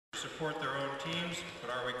support their own teams,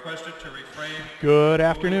 but are requested to refrain. Good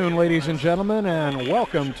afternoon, ladies and gentlemen, and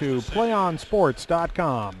welcome to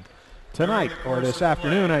PlayOnSports.com. Tonight, or this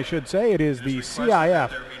afternoon, I should say, it is the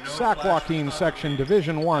CIF Sac Joaquin Section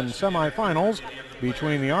Division I semifinals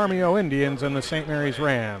between the Armijo Indians and the St. Mary's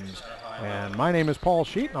Rams. And my name is Paul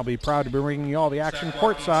Sheet, and I'll be proud to be bringing you all the action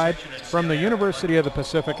courtside from the University of the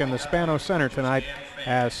Pacific and the Spanos Center tonight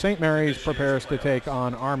as St. Mary's prepares to take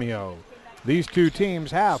on Armijo. These two teams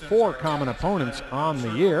have four common opponents on the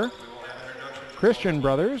year. Christian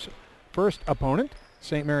Brothers, first opponent.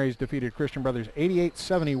 St. Mary's defeated Christian Brothers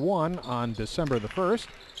 88-71 on December the 1st.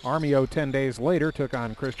 Armijo 10 days later took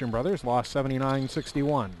on Christian Brothers, lost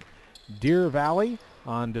 79-61. Deer Valley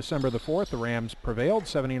on December the 4th, the Rams prevailed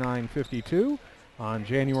 79-52. On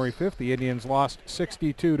January 5th, the Indians lost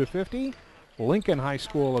 62-50. Lincoln High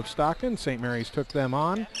School of Stockton, St. Mary's took them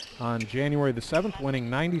on January the 7th, winning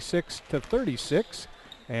 96-36.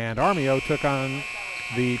 And Armijo took on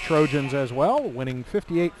the Trojans as well, winning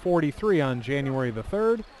 58-43 on January the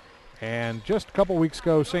 3rd. And just a couple weeks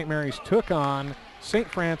ago, St. Mary's took on St.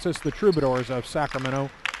 Francis, the Troubadours of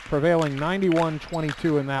Sacramento, prevailing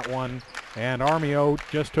 91-22 in that one. And Armijo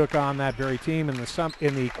just took on that very team in the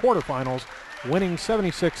quarterfinals, winning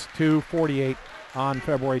 76-48 on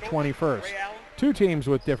February 21st. Two teams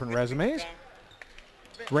with different resumes.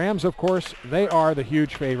 Rams, of course, they are the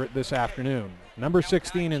huge favorite this afternoon. Number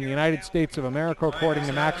 16 in the United States of America, according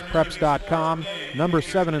to MaxPreps.com. Number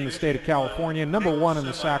 7 in the state of California. Number 1 in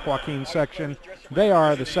the Sac Joaquin section. They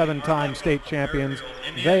are the 7-time state champions.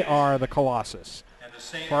 They are the Colossus.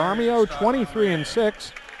 For Armijo,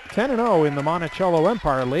 23-6, 10-0 in the Monticello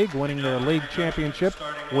Empire League, winning their league championship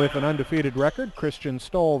with an undefeated record. Christian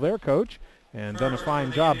Stoll, their coach, and done a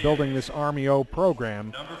fine job building this Armijo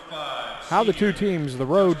program. How the two teams, the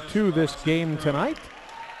road to this game tonight,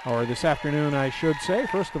 or this afternoon, I should say.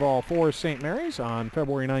 First of all, for St. Mary's, on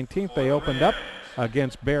February 19th, they opened up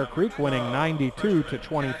against Bear Creek, winning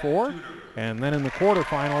 92-24. And then in the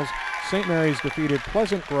quarterfinals, St. Mary's defeated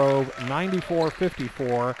Pleasant Grove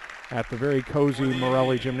 94-54 at the very cozy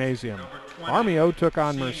Morelli Gymnasium. Armijo took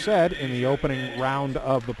on Merced in the opening round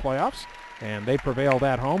of the playoffs, and they prevailed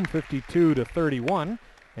at home 52-31.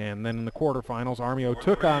 And then in the quarterfinals, Armijo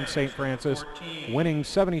took on St. Francis, winning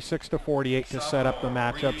 76-48 to set up the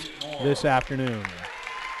matchups this afternoon.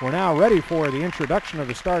 We're now ready for the introduction of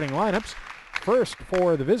the starting lineups. First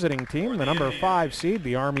for the visiting team, the number 5 seed,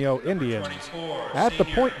 the Armijo Indians. At the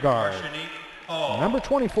point guard, number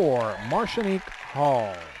 24, Marshanique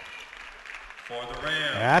Hall.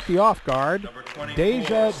 At the off guard,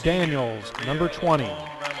 Deja Daniels, number 20.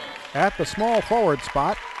 At the small forward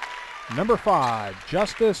spot, number 5,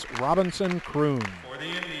 Justice Robinson Kroon.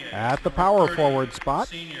 At the power forward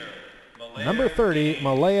spot, number 30,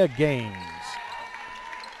 Malaya Gaines.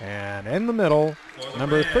 And in the middle,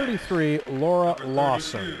 number 33, Laura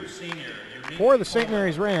Lawson. For the St.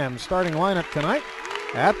 Mary's Rams, starting lineup tonight,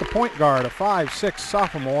 at the point guard, a 5'6"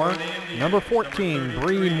 sophomore, number 14,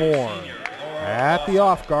 Bree Moore. At the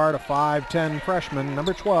off guard, a 5'10" freshman,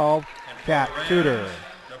 number 12, Kat Tudor.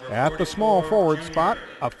 At the small forward spot,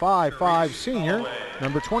 a 5'5" senior,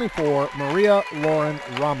 number 24, Maria Lauren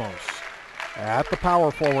Ramos. At the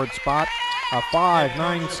power forward spot, a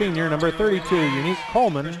 5'9" senior, number 32, Unique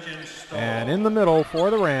Coleman. And in the middle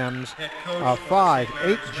for the Rams, a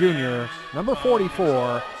 5'8" junior, number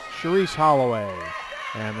 44, Sharice Holloway.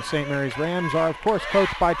 And the St. Mary's Rams are, of course,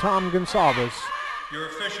 coached by Tom Gonsalves,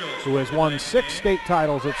 who has won 6 state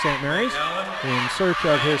titles at St. Mary's in search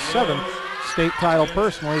of his 7th state title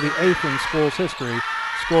personally, the 8th in school's history,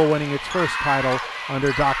 school winning its first title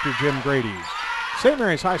under Dr. Jim Grady. St.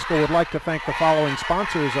 Mary's High School would like to thank the following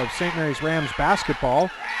sponsors of St. Mary's Rams basketball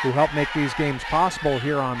who help make these games possible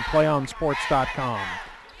here on PlayOnSports.com.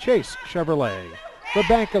 Chase Chevrolet, the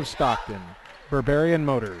Bank of Stockton, Berberian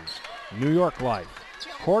Motors, New York Life,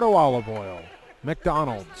 Cordo Olive Oil,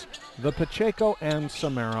 McDonald's, the Pacheco and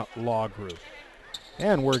Samara Law Group.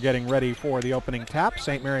 And we're getting ready for the opening tap.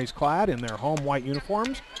 St. Mary's clad in their home white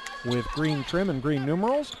uniforms with green trim and green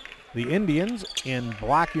numerals. The Indians in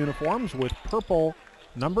black uniforms with purple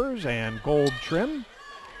numbers and gold trim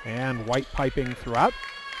and white piping throughout.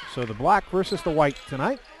 So the black versus the white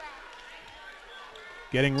tonight.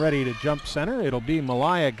 Getting ready to jump center, it'll be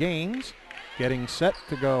Malaya Gaines getting set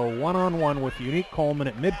to go one-on-one with Unique Coleman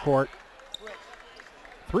at midcourt.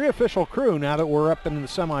 3 official crew now that we're up in the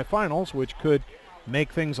semifinals, which could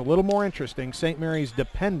make things a little more interesting. St. Mary's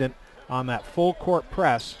dependent on that full court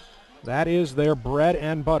press. That is their bread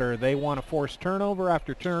and butter. They want to force turnover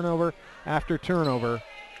after turnover after turnover.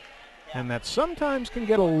 And that sometimes can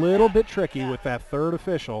get a little bit tricky with that third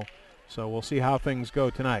official. So we'll see how things go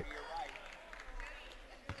tonight.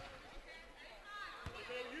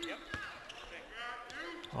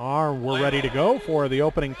 We're ready to go for the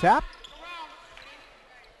opening tap.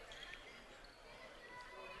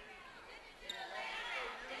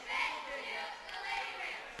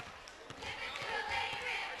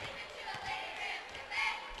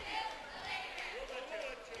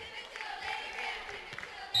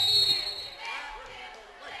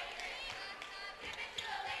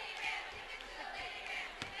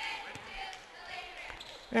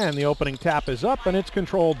 And the opening tap is up, and it's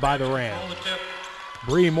controlled by the Rams.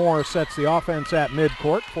 Bree Moore sets the offense at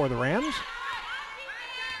midcourt for the Rams.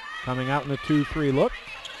 Coming out in the 2-3 look.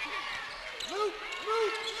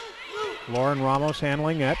 Lauren Ramos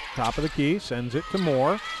handling it, top of the key, sends it to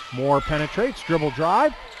Moore. Moore penetrates, dribble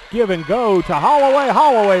drive, give and go to Holloway.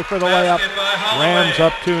 Holloway for the layup. Rams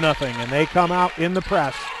up 2-0, and they come out in the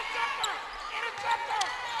press.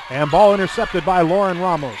 And ball intercepted by Lauren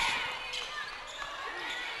Ramos.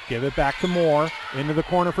 Give it back to Moore, into the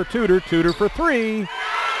corner for Tudor. Tudor for three.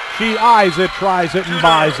 She eyes it, tries it, and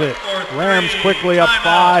buys it. Rams quickly up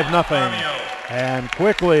 5-0. And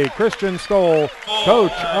quickly, Christian Stoll,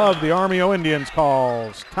 coach of the Armijo Indians,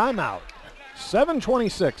 calls timeout.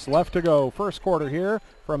 7:26 left to go, first quarter here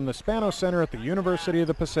from the Spanos Center at the University of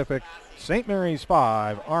the Pacific. St. Mary's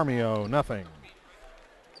 5, Armijo 0.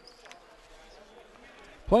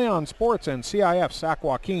 Play on Sports and CIF Sac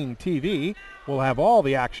Joaquin TV will have all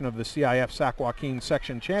the action of the CIF Sac Joaquin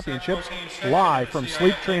Section Championships live from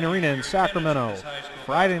Sleep Train Arena in Sacramento.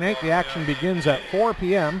 Friday night, the action begins at 4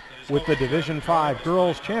 p.m. with the Division 5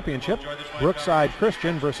 Girls Championship, Brookside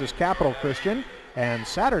Christian versus Capital Christian. And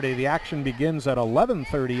Saturday, the action begins at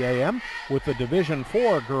 11:30 a.m. with the Division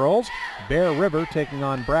 4 Girls, Bear River taking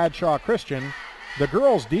on Bradshaw Christian. The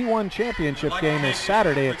Girls D1 Championship game is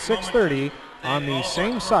Saturday at 6:30 on the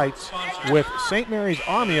same sites, with St. Mary's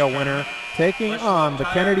Armijo winner taking on the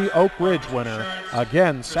Kennedy Oak Ridge winner.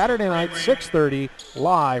 Again, Saturday night, 6:30,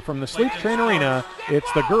 live from the Sleep Train Arena.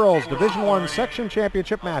 It's the Girls Division I Section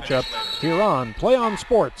Championship matchup here on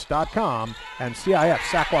PlayOnSports.com and CIF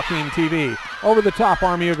Sac Joaquin TV. Over the top,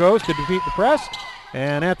 Armijo goes to defeat the press,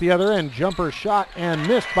 and at the other end, jumper shot and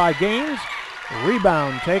missed by Gaines.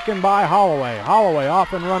 Rebound taken by Holloway. Holloway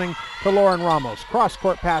off and running to Lauren Ramos.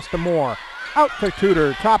 Cross-court pass to Moore. Out to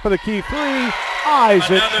Tudor, top of the key three,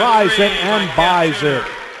 eyes it, tries it, and buys it.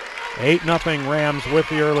 8-0 Rams with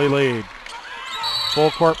the early lead.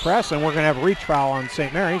 Full court press, and we're going to have reach foul on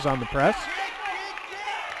St. Mary's on the press.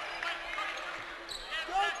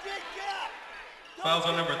 Foul's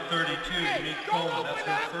on number 32, Unique Coleman. That's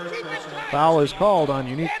her first personal. Foul is called on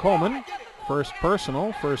Unique Coleman. First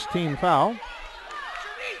personal, first team foul.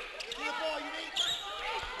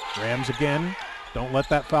 Rams again. Don't let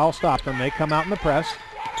that foul stop them. They come out in the press.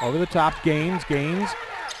 Over the top, Gaines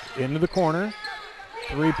into the corner.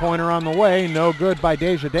 Three-pointer on the way, no good by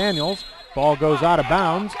Deja Daniels. Ball goes out of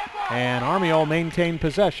bounds, and Armijo maintained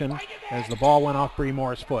possession as the ball went off Bree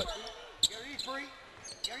Moore's foot.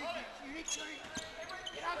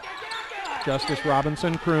 Justice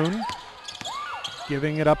Robinson Kroon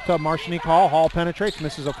giving it up to Marshanique Hall. Hall penetrates,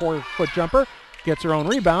 misses a 4-foot jumper, gets her own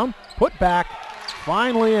rebound, put back,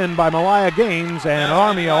 finally in by Malaya Gaines, and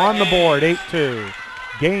Armijo on the board, 8-2.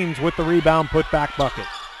 Gaines with the rebound, put back bucket.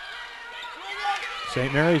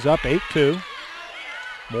 St. Mary's up 8-2.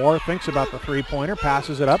 Moore thinks about the three-pointer,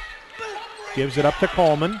 passes it up, gives it up to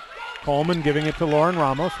Coleman. Coleman giving it to Lauren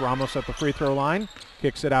Ramos. Ramos at the free throw line,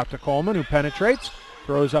 kicks it out to Coleman, who penetrates,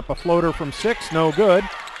 throws up a floater from 6, no good.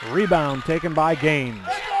 Rebound taken by Gaines.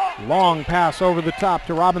 Long pass over the top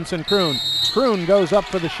to Robinson Kroon. Kroon goes up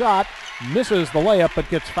for the shot, misses the layup, but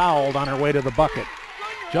gets fouled on her way to the bucket.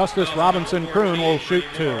 Justice Robinson Kroon will shoot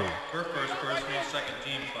 2. Her first personal, second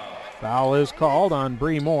team foul. Foul is called on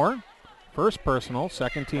Bree Moore. First personal,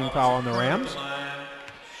 second team foul on the Rams.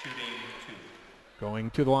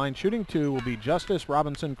 Going to the line, shooting 2 will be Justice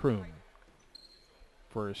Robinson Kroon.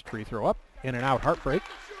 First free throw up, in and out, heartbreak.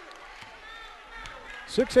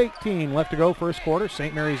 6:18 left to go, first quarter.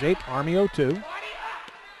 St. Mary's 8, Armijo 2.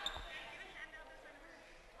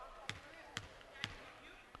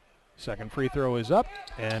 Second free throw is up,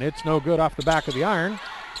 and it's no good off the back of the iron.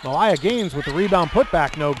 Malaya Gaines with the rebound, put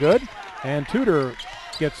back, no good. And Tudor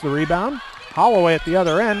gets the rebound. Holloway at the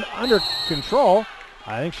other end, under control.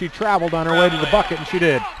 I think she traveled on her way to the bucket, and she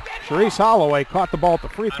did. Sharice Holloway caught the ball at the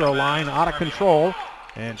free throw line, out of control,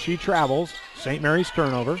 and she travels. St. Mary's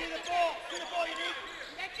turnover.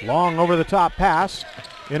 Long over the top pass,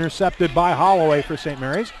 intercepted by Holloway for St.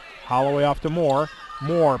 Mary's. Holloway off to Moore.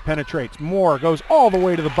 Moore penetrates. Moore goes all the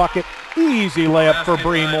way to the bucket. Easy layup for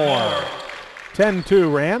Bree Moore.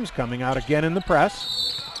 10-2 Rams coming out again in the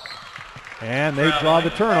press. And they draw the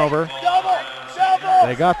turnover.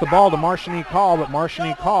 They got the ball to Marshany Call, but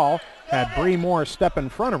Marshany Call had Bree Moore step in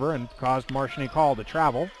front of her and caused Marshany Call to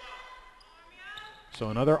travel. So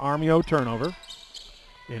another Armijo turnover.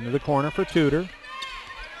 Into the corner for Tudor.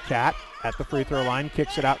 Cat at the free throw line,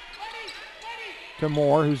 kicks it out to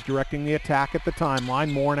Moore, who's directing the attack at the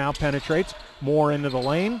timeline. Moore now penetrates. Moore into the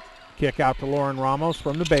lane. Kick out to Lauren Ramos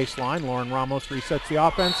from the baseline. Lauren Ramos resets the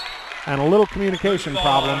offense. And a little communication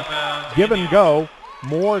problem. Give and go.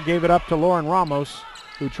 Moore gave it up to Lauren Ramos,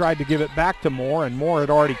 who tried to give it back to Moore, and Moore had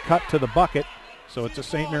already cut to the bucket. So it's a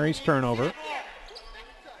St. Mary's turnover.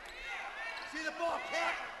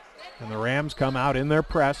 And the Rams come out in their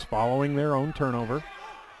press following their own turnover.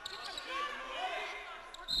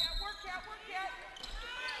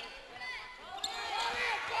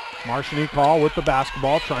 Marshany Call with the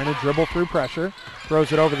basketball, trying to dribble through pressure.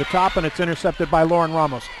 Throws it over the top, and it's intercepted by Lauren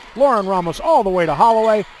Ramos. Lauren Ramos all the way to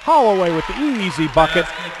Holloway. Holloway with the easy bucket.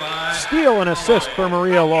 Steal and assist for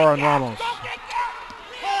Maria Lauren Ramos.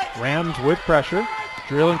 Rams with pressure.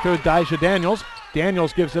 Drilling through Deja Daniels.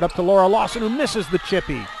 Daniels gives it up to Laura Lawson, who misses the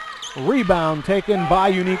chippy. Rebound taken by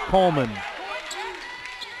Unique Coleman.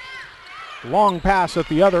 Long pass at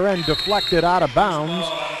the other end, deflected out of bounds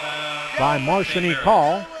by Marshany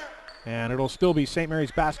Call. And it'll still be St. Mary's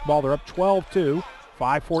basketball. They're up 12-2.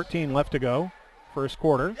 5:14 left to go. First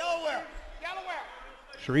quarter.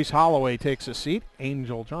 Sharice Holloway takes a seat.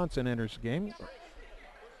 Angel Johnson enters the game.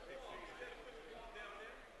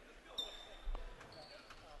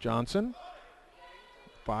 Johnson,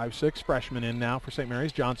 5'6" freshman in now for St.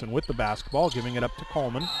 Mary's. Johnson with the basketball, giving it up to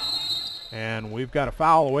Coleman. And we've got a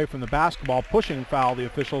foul away from the basketball. Pushing foul, the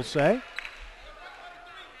officials say.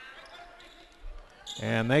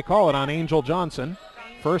 And they call it on Angel Johnson.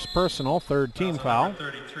 First personal, third team foul.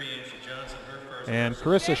 And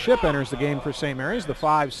Carissa Shipp enters the game for St. Mary's, the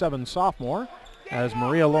 5'7" sophomore, as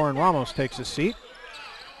Maria Lauren Ramos takes a seat.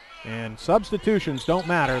 And substitutions don't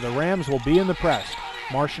matter. The Rams will be in the press.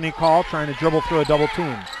 Marshany Call trying to dribble through a double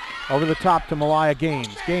team. Over the top to Malaya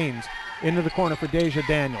Gaines. Gaines into the corner for Deja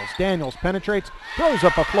Daniels. Daniels penetrates, throws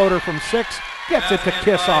up a floater from 6, gets it to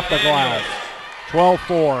Kiss off the glass.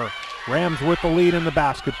 12-4. Rams with the lead in the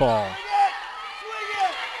basketball.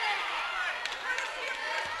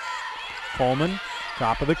 Coleman,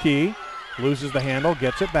 top of the key, loses the handle,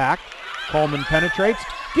 gets it back. Coleman penetrates,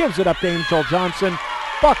 gives it up to Angel Johnson.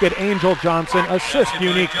 Bucket Angel Johnson, assist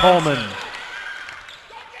Unique Coleman.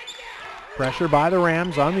 Pressure by the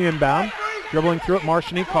Rams on the inbound. Dribbling through it,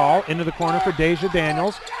 Marshany Call into the corner for Deja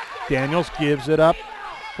Daniels. Daniels gives it up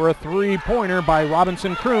for a three-pointer by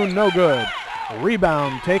Robinson Kroon, no good. A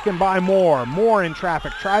rebound taken by Moore. Moore in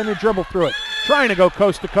traffic, trying to dribble through it. Trying to go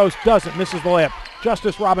coast to coast, doesn't, misses the layup.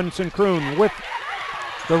 Justice Robinson Kroon with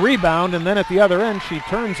the rebound, and then at the other end she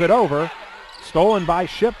turns it over. Stolen by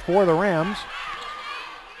Shipp for the Rams.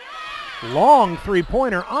 Long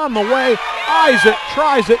three-pointer on the way. Eyes it,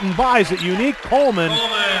 tries it, and buys it. Unique Coleman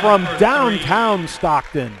from downtown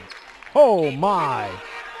Stockton. Oh my.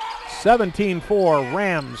 17-4,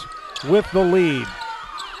 Rams with the lead.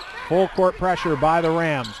 Full court pressure by the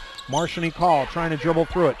Rams. Marshany Call trying to dribble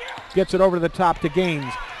through it. Gets it over to the top to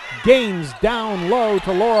Gaines. Gaines down low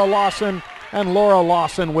to Laura Lawson, and Laura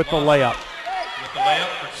Lawson with the layup.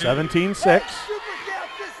 17-6.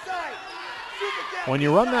 When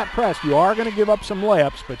you run that press, you are going to give up some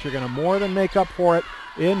layups, but you're going to more than make up for it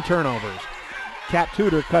in turnovers. Kat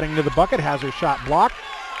Tudor cutting to the bucket, has her shot blocked.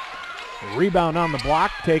 Rebound on the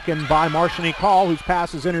block taken by Marshany Call, whose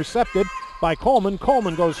pass is intercepted by Coleman.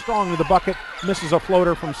 Coleman goes strong to the bucket, misses a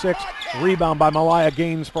floater from 6. Rebound by Malaya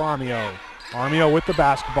Gaines for Armijo. Armijo with the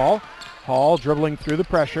basketball. Hall dribbling through the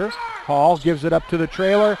pressure. Hall gives it up to the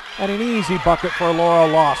trailer, and an easy bucket for Laura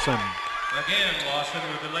Lawson. Again, Lawson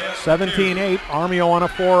with the layup. 17-8, Armijo on a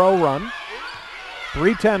 4-0 run.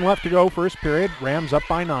 3:10 left to go first period. Rams up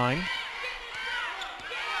by 9.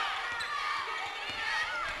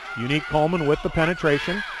 Unique Coleman with the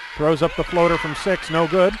penetration. Throws up the floater from 6, no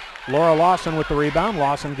good. Laura Lawson with the rebound.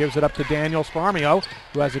 Lawson gives it up to Daniels for Armijo,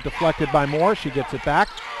 who has it deflected by Moore. She gets it back.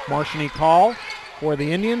 Marshany Call for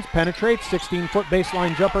the Indians. Penetrates, 16-foot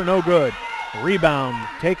baseline jumper, no good. Rebound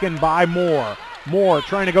taken by Moore. Moore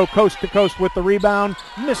trying to go coast to coast with the rebound.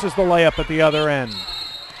 Misses the layup at the other end.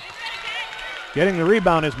 Getting the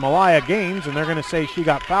rebound is Malaya Gaines, and they're going to say she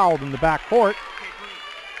got fouled in the backcourt.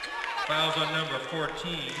 Fouls on number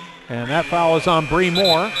 14. And that foul is on Bree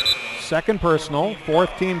Moore. Second personal,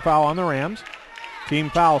 4th team foul on the Rams. Team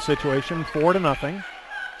foul situation, 4-0.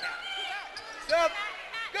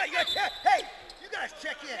 Hey, you guys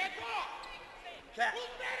check in. Cat,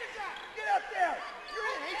 get up there.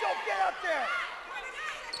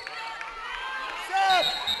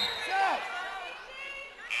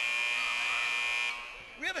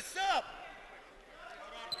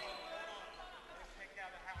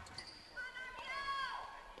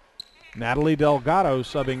 Natalie Delgado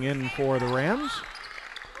subbing in for the Rams,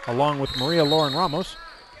 along with Maria Lauren Ramos.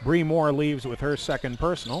 Bree Moore leaves with her second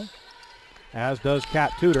personal, as does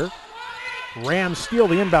Kat Tudor. Rams steal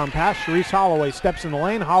the inbound pass. Sharice Holloway steps in the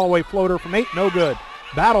lane. Holloway floater from 8, no good.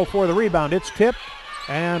 Battle for the rebound. It's tipped,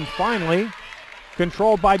 and finally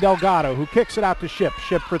controlled by Delgado, who kicks it out to Ship.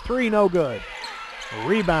 Ship for 3, no good.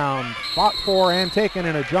 Rebound fought for and taken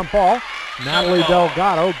in a jump ball. Natalie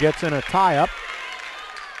Delgado gets in a tie-up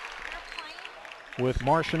with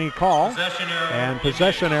Marshani Call, and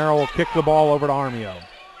possession arrow will kick the ball over to Armijo.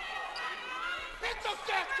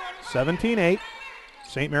 17-8.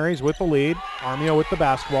 St. Mary's with the lead. Armijo with the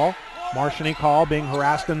basketball. Marshani Call being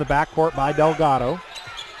harassed in the backcourt by Delgado.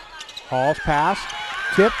 Hall's pass,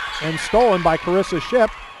 tipped and stolen by Carissa Ship.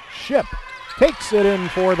 Ship takes it in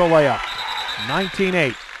for the layup.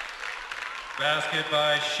 19-8. Basket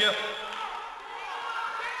by Ship.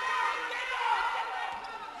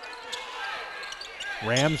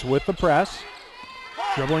 Rams with the press.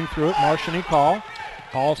 Dribbling through it, Marshani Call.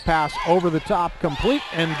 Hall's pass over the top, complete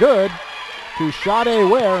and good to Sade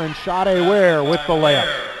Ware, and Sade Ware with the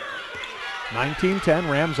layup. 19-10,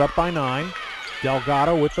 Rams up by 9.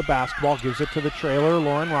 Delgado with the basketball, gives it to the trailer,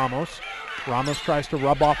 Lauren Ramos. Ramos tries to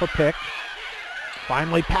rub off a pick.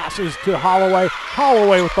 Finally passes to Holloway.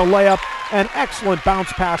 Holloway with the layup. An excellent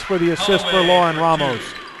bounce pass for the assist for Lauren Ramos.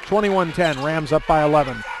 21-10, Rams up by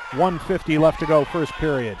 11. 1:50 left to go, first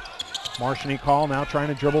period. Marshani Call now trying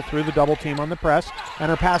to dribble through the double team on the press, and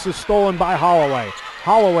her pass is stolen by Holloway.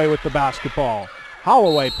 Holloway with the basketball.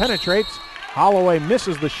 Holloway penetrates. Holloway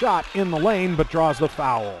misses the shot in the lane, but draws the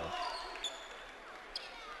foul.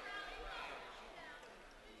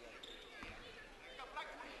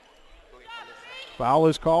 Foul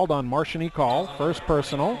is called on Marshani Call. First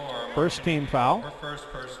personal, first team foul.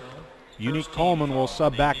 Unique Coleman will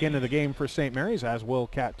sub back into the game for St. Mary's, as will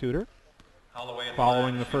Kat Tudor,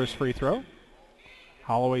 following the first free throw.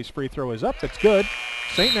 Holloway's free throw is up. It's good.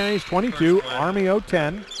 St. Mary's 22, Armijo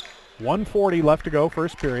 10. 1:40 left to go,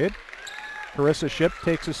 first period. Carissa Ship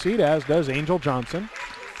takes a seat, as does Angel Johnson.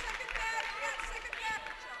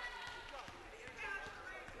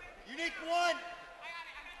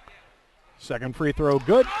 Second free throw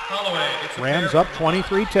good. Rams up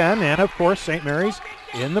 23-10, and of course St. Mary's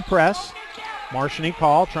in the press. Marshani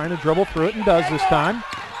Call trying to dribble through it, and does this time.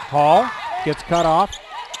 Hall gets cut off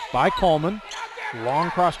by Coleman. Long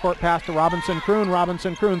cross-court pass to Robinson Kroon.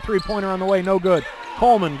 Robinson Kroon, three-pointer on the way, no good.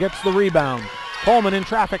 Coleman gets the rebound. Coleman in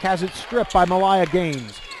traffic has it stripped by Malaya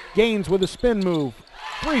Gaines. Gaines with a spin move.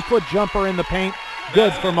 3-foot jumper in the paint.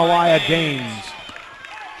 Good for Malaya Gaines.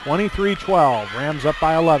 23-12, Rams up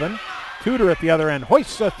by 11. Tudor at the other end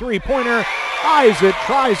hoists a three-pointer, eyes it,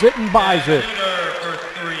 tries it, and buys it.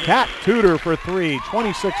 Kat Tudor for 3,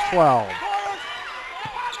 26-12.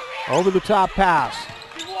 Over the top pass.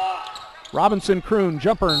 Robinson Kroon,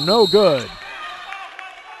 jumper no good.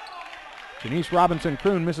 Janice Robinson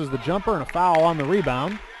Kroon misses the jumper, and a foul on the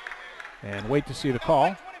rebound. And wait to see the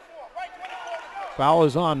call. Foul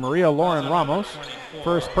is on Maria Lauren Ramos.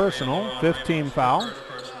 First personal, 5th team foul.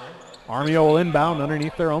 Armijo will inbound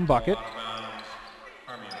underneath their own bucket.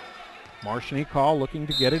 Marshani Call looking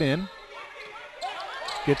to get it in.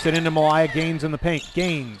 Gets it into Malaya Gaines in the paint.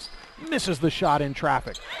 Gaines misses the shot in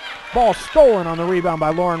traffic. Ball stolen on the rebound by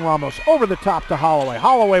Lauren Ramos. Over the top to Holloway.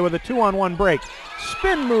 Holloway with a 2-on-1 break.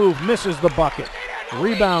 Spin move, misses the bucket.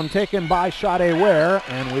 Rebound taken by Sade Ware,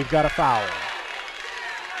 and we've got a foul.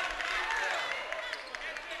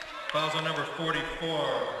 Fouls on number 44.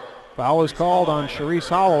 Foul is called on Sharice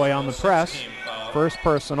Holloway on the press. First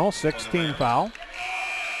personal, 6th foul.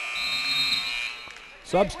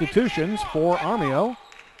 Substitutions for Armijo.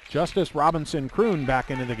 Justice Robinson Kroon back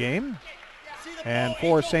into the game. And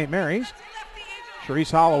for St. Mary's,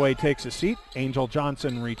 Sharice Holloway takes a seat. Angel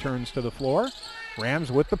Johnson returns to the floor.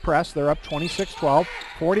 Rams with the press. They're up 26-12.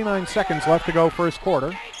 49 seconds left to go, first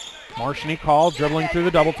quarter. Marshani Call dribbling through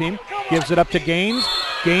the double team. Gives it up to Gaines.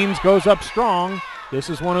 Gaines goes up strong. This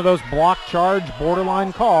is one of those block charge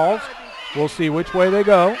borderline calls. We'll see which way they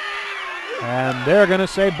go. And they're going to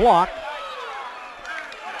say block.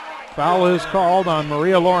 Foul is called on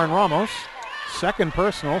Maria Lauren Ramos. Second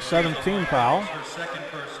personal, 17 foul.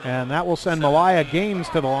 And that will send Malaya Gaines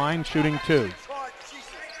to the line, shooting 2.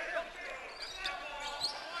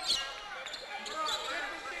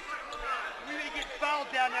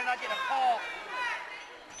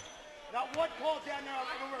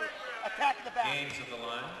 Gaines at the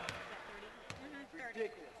line.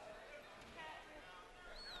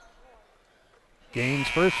 Gaines'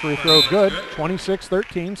 first free throw good.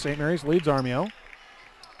 26-13. St. Mary's leads Armijo.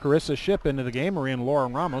 Carissa Ship into the game. Maria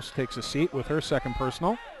Lauren Ramos takes a seat with her second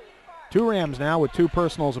personal. Two Rams now with two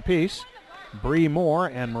personals apiece. Bree Moore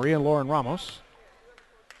and Maria Lauren Ramos.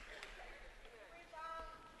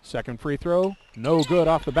 Second free throw, no good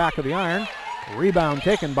off the back of the iron. Rebound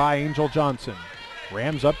taken by Angel Johnson.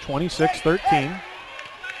 Rams up 26-13.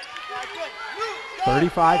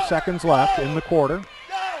 35 seconds left in the quarter.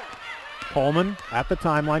 Coleman at the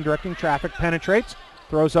timeline directing traffic, penetrates,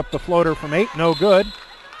 throws up the floater from 8, no good.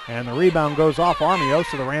 And the rebound goes off Armijo,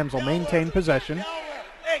 so the Rams will maintain possession.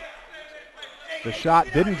 The shot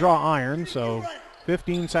didn't draw iron, so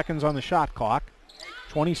 15 seconds on the shot clock.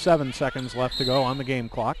 27 seconds left to go on the game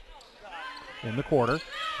clock in the quarter.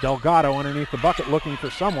 Delgado underneath the bucket looking for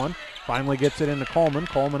someone. Finally gets it into Coleman.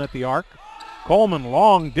 Coleman at the arc. Coleman,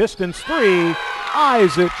 long distance three.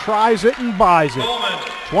 Eyes it, tries it, and buys it.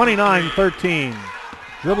 29-13.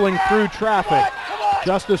 Dribbling through traffic.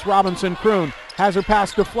 Justice Robinson-Kroon has her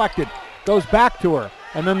pass deflected. Goes back to her.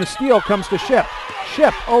 And then the steal comes to Ship.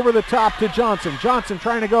 Ship over the top to Johnson. Johnson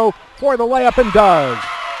trying to go for the layup and does.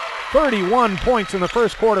 31 points in the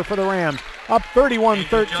first quarter for the Rams. Up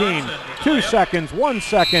 31-13. 2 seconds, 1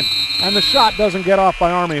 second, and the shot doesn't get off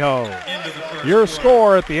by Armijo. Your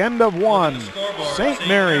score at the end of one, St.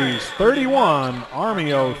 Mary's 31,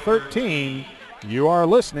 Armijo 13. You are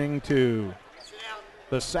listening to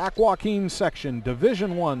the Sac Joaquin Section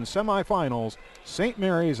Division I Semifinals, St.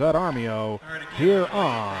 Mary's at Armijo, here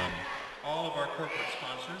on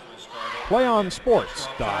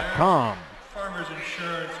PlayOnSports.com. Farmers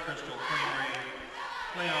Insurance, Crystal Creamery.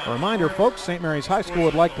 A reminder, folks, St. Mary's High School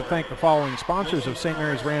would like to thank the following sponsors of St.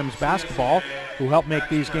 Mary's Rams basketball who help make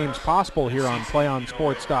these games possible here on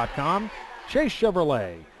PlayOnSports.com. Chase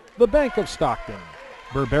Chevrolet, the Bank of Stockton,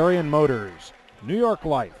 Berberian Motors, New York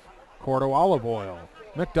Life, Cordo Olive Oil,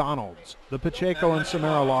 McDonald's, the Pacheco and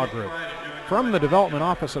Samara Law Group. From the Development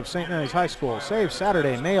Office of St. Mary's High School, save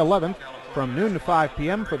Saturday, May 11th from noon to 5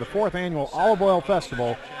 p.m. for the 4th Annual Olive Oil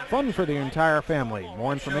Festival. Fun for the entire family.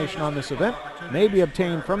 More information on this event may be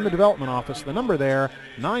obtained from the Development Office. The number there,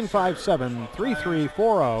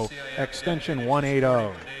 957-3340, extension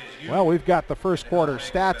 180. Well, we've got the first quarter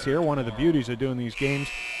stats here. One of the beauties of doing these games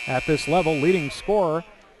at this level. Leading scorer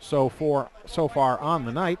so far on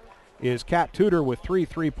the night is Kat Tudor with 3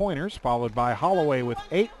 3-pointers, followed by Holloway with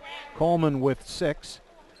 8, Coleman with 6.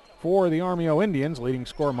 For the Armijo Indians, leading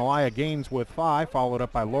scorer Malaya Gaines with 5, followed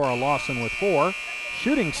up by Laura Lawson with 4.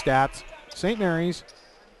 Shooting stats, St. Mary's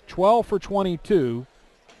 12 for 22,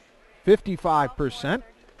 55%.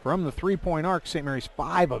 From the three-point arc, St. Mary's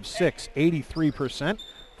 5 of 6, 83%.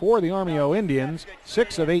 For the Armijo Indians,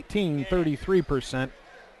 6 of 18, 33%.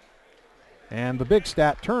 And the big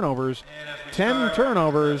stat, turnovers, 10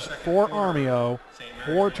 turnovers for Armijo,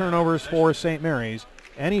 4 turnovers for St. Mary's.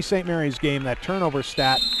 Any St. Mary's game, that turnover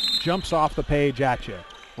stat jumps off the page at you.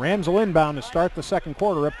 Rams will inbound to start the second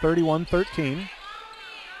quarter up 31-13.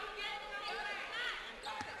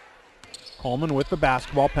 Coleman with the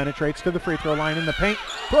basketball, penetrates to the free throw line in the paint,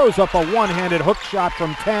 throws up a one-handed hook shot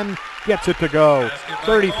from 10, gets it to go.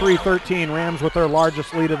 33-13, Rams with their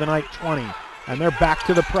largest lead of the night, 20. And they're back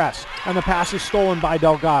to the press, and the pass is stolen by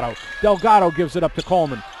Delgado. Delgado gives it up to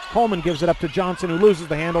Coleman. Coleman gives it up to Johnson, who loses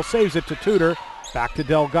the handle, saves it to Tudor. Back to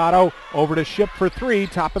Delgado, over to Ship for 3,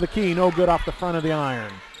 top of the key, no good off the front of the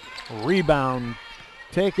iron. Rebound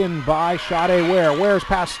taken by Sade Ware. Ware's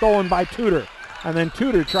pass stolen by Tudor. And then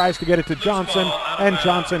Tudor tries to get it to Johnson, and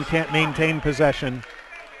Johnson can't maintain possession.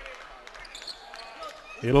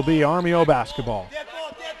 It'll be Armijo basketball.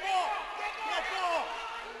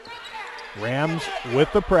 Rams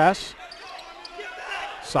with the press.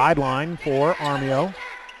 Sideline for Armijo.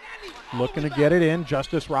 Looking to get it in.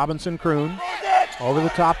 Justice Robinson-Kroon. Over the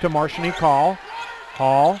top to Marshany Call.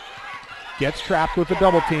 Hall gets trapped with the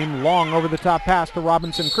double team. Long over the top pass to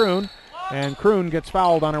Robinson-Kroon. And Kroon gets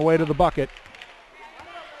fouled on her way to the bucket.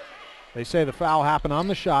 They say the foul happened on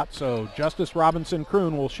the shot, so Justice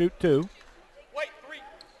Robinson-Kroon will shoot 2.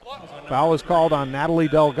 Foul is called on Natalie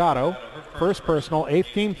Delgado. First personal,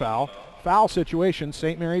 8th team foul. Foul situation,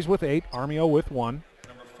 St. Mary's with 8, Armijo with 1.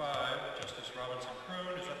 Number 5, Justice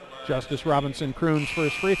Robinson-Kroon is at the line. Justice Robinson-Kroon's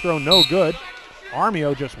first free throw, no good.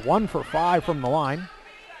 Armijo just 1 for 5 from the line.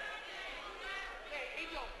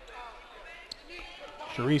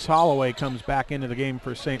 Sharice Holloway comes back into the game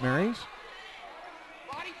for St. Mary's.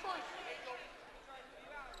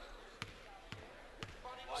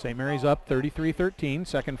 St. Mary's up 33-13.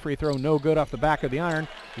 Second free throw, no good off the back of the iron.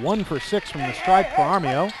 1 for 6 from the stripe for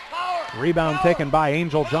Armijo. Rebound taken by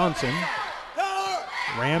Angel Johnson.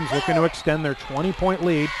 Rams looking to extend their 20-point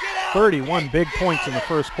lead. 31 big points in the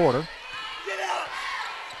first quarter.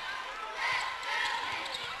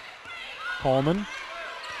 Coleman,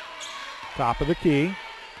 top of the key.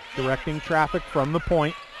 directing traffic from the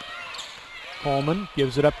point. Coleman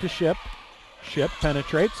gives it up to Ship. Ship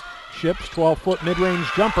penetrates. Ship's 12-foot mid-range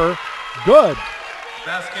jumper. Good.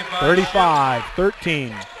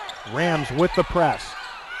 35-13. Rams with the press.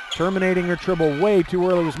 Terminating her dribble way too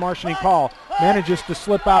early was Marshany Call. Manages to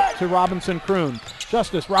slip out to Robinson Kroon.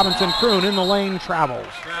 Justice Robinson Kroon in the lane travels.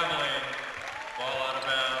 Traveling. Ball out of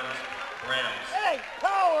bounds. Rams.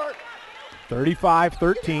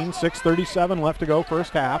 35-13, 6:37 left to go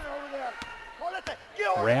first half.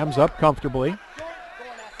 Rams up comfortably.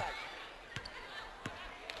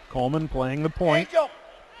 Coleman playing the point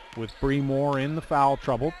with Bree Moore in the foul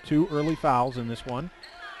trouble. 2 early fouls in this one.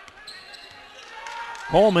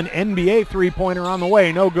 Coleman, NBA three-pointer on the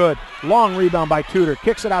way, no good. Long rebound by Tudor,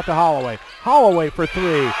 kicks it out to Holloway. Holloway for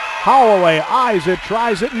 3. Holloway eyes it,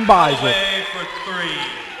 tries it, and buys it. Holloway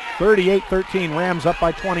for 3. 38-13, Rams up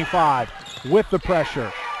by 25 with the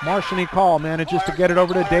pressure. Marshany Call manages to get it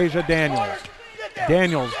over to Deja Daniels.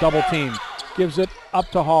 Daniels double team, gives it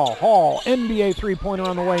up to Hall. Hall, NBA three-pointer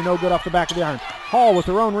on the way, no good off the back of the iron. Hall with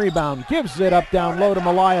her own rebound, gives it up down low to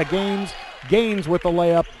Malaya Gaines. Gaines with the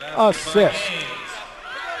layup, assist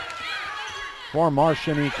for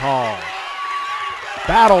Marshany Call.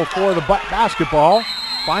 Battle for the basketball,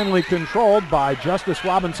 finally controlled by Justice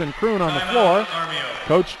Robinson Kroon on the floor.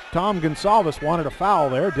 Coach Tom Gonsalves wanted a foul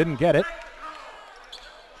there, didn't get it.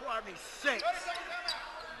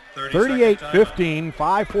 38-15,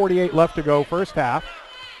 5:48 left to go first half.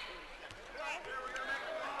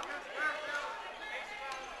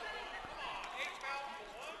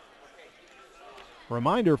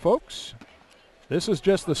 Reminder, folks, this is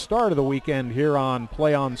just the start of the weekend here on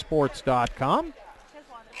PlayOnSports.com.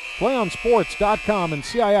 PlayOnSports.com and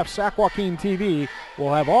CIF Sac Joaquin TV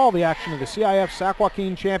will have all the action of the CIF Sac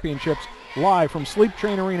Joaquin Championships live from Sleep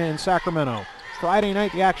Train Arena in Sacramento. Friday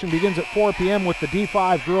night, the action begins at 4 p.m. with the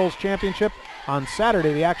D5 Girls Championship. On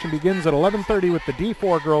Saturday, the action begins at 11:30 with the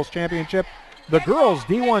D4 Girls Championship. The Girls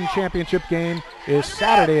D1 Championship game is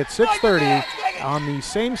Saturday at 6:30 on the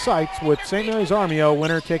same sites with St. Mary's Armijo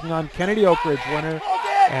winner taking on Kennedy Oak Ridge winner.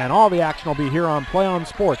 And all the action will be here on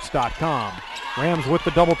PlayOnSports.com. Rams with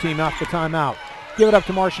the double team off the timeout. Give it up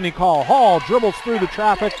to Marshany Call. Hall dribbles through the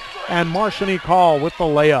traffic, and Marshany Call with the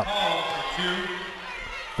layup.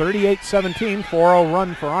 38-17, 4-0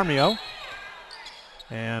 run for Armijo.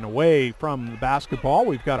 And away from the basketball,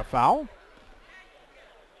 we've got a foul.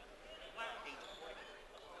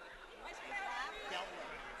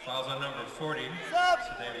 Fouls on number 40.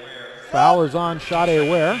 Foul is on Sade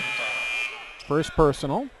Ware. First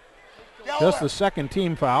personal. Just the second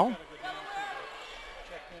team foul.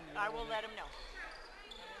 I will let him know.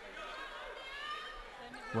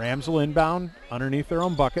 Rams will inbound underneath their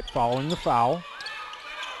own bucket following the foul.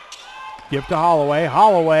 Give to Holloway.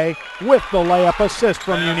 Holloway with the layup assist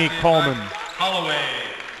from Unique Coleman. Holloway.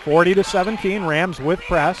 40-17, Rams with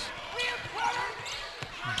press.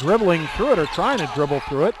 Dribbling through it, or trying to dribble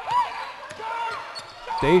through it.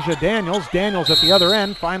 Deja Daniels. Daniels at the other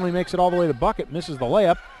end finally makes it all the way to the bucket, misses the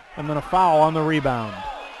layup, and then a foul on the rebound.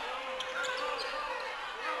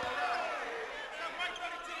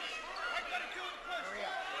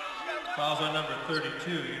 Fouls on number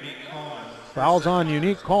 32, Unique Coleman. Fouls on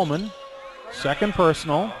Unique Coleman. Second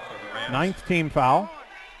personal. 9th team foul.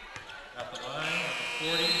 At the line,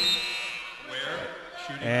 40, Ware,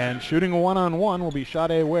 shooting. And shooting a one-on-one will be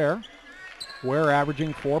Sade Ware. Ware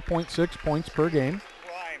averaging 4.6 points per game.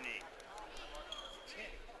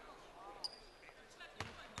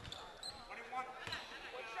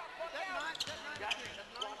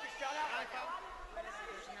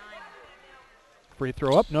 Free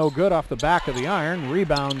throw up, no good off the back of the iron.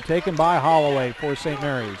 Rebound taken by Holloway for St.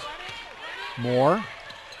 Mary's. Moore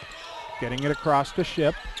getting it across to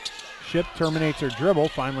Ship. Ship terminates her dribble,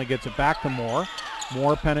 finally gets it back to Moore.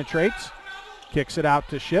 Moore penetrates, kicks it out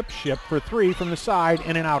to Ship. Ship for 3 from the side,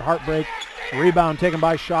 in and out, heartbreak. Rebound taken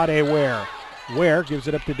by Sade Ware. Ware gives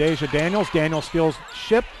it up to Deja Daniels. Daniels steals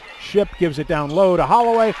Ship. Ship gives it down low to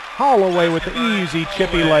Holloway. Holloway with the easy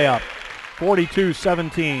chippy layup.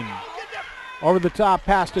 42-17. Over the top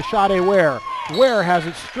pass to Sade Ware. Ware has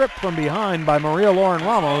it stripped from behind by Maria Lauren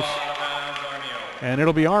Ramos. And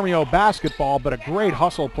it'll be Armijo basketball, but a great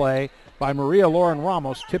hustle play by Maria Lauren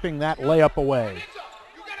Ramos, tipping that layup away.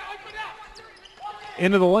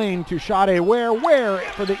 Into the lane to Sade Ware. Ware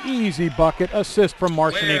for the easy bucket. Assist from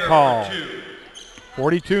Marshany Call.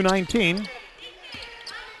 42-19.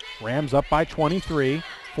 Rams up by 23.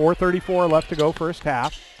 4:34 left to go first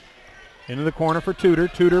half. Into the corner for Tudor.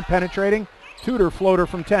 Tudor penetrating. Tudor floater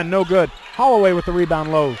from 10, no good. Holloway with the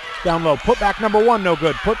rebound low, down low. Put back number 1, no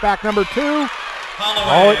good. Put back number 2. Holloway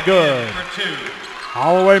Call it good. for 2.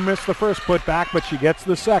 Holloway missed the first putback, but she gets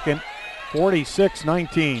the second.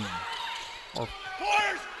 46-19. Or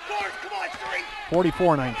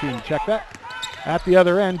 44-19. Check that. At the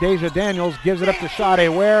other end, Deja Daniels gives it up to Sade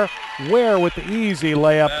Ware. Ware with the easy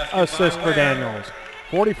layup assist for Daniels.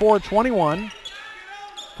 44-21.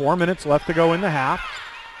 4 minutes left to go in the half.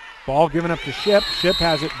 Ball given up to Ship. Ship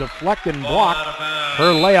has it deflected and blocked.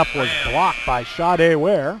 Her layup was blocked by Sade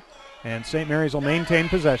Ware. And St. Mary's will maintain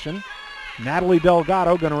possession. Natalie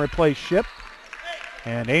Delgado going to replace Ship.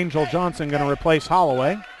 And Angel Johnson going to replace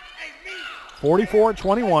Holloway.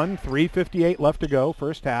 44-21, 3:58 left to go,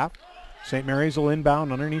 first half. St. Mary's will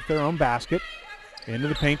inbound underneath their own basket. Into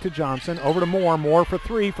the paint to Johnson, over to Moore. Moore for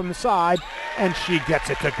three from the side, and she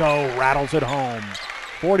gets it to go, rattles it home.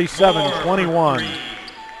 47-21.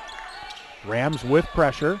 Rams with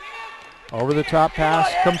pressure. Over the top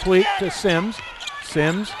pass complete to Sims.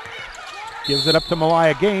 Sims gives it up to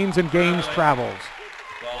Malaya Gaines, and Gaines travels.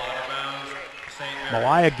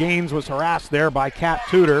 Malaya Gaines was harassed there by Kat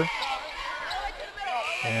Tudor.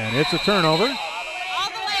 And it's a turnover.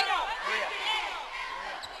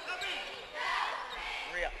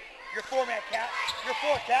 You're four, man, Kat. You're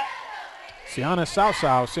four, Kat. Sienna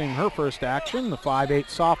Sausau seeing her first action, the 5'8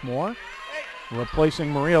 sophomore,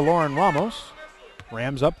 replacing Maria Lauren Ramos.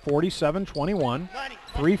 Rams up 47-21.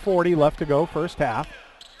 3:40 left to go, first half.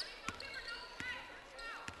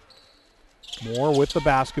 Moore with the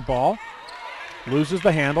basketball. Loses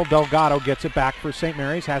the handle. Delgado gets it back for St.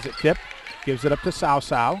 Mary's. Has it tipped. Gives it up to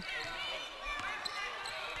Sausau.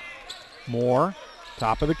 Moore,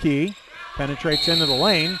 top of the key. Penetrates into the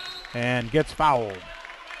lane and gets fouled.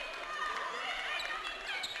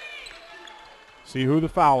 See who the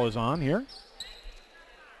foul is on here.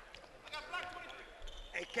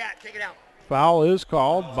 Hey, Kat, take it out. Foul is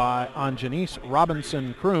called on Janice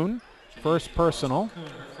Robinson-Kroon. First personal.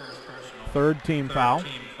 Third team foul.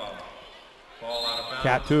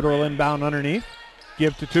 Kat Tudor will inbound underneath.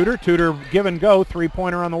 Give to Tudor. Tudor give and go.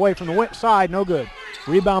 Three-pointer on the way from the side. No good.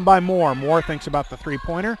 Rebound by Moore. Moore thinks about the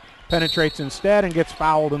three-pointer. Penetrates instead and gets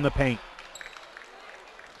fouled in the paint.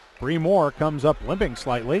 Bree Moore comes up limping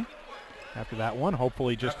slightly after that one.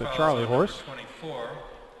 Hopefully just a Charlie horse.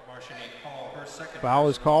 Foul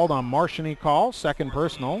is called on Marshany Call. Second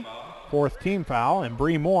personal. Fourth team foul. And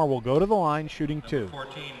Bree Moore will go to the line shooting two.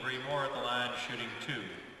 14, Bree Moore at the line shooting two.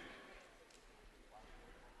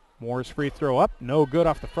 Moore's free throw up, no good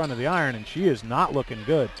off the front of the iron, and she is not looking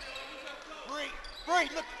good. Bree,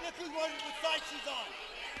 look what side she's on.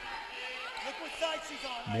 Look what side she's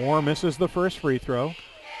on. Moore misses the first free throw.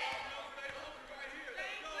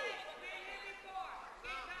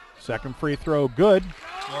 Second free throw good.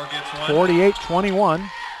 Moore gets one. 48-21.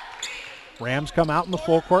 Rams come out in the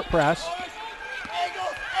full court press.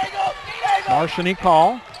 Marshany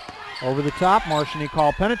Call over the top. Marshany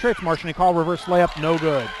Call penetrates. Marshany Call reverse layup, no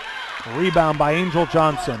good. Rebound by Angel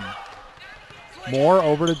Johnson. Moore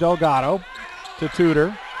over to Delgado, to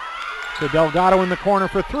Tudor, to Delgado in the corner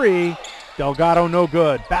for three. Delgado no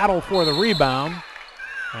good. Battle for the rebound,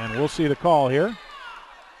 and we'll see the call here.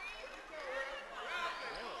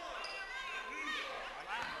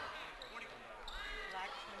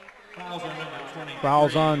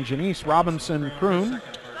 Fouls on Janice Robinson-Kroon.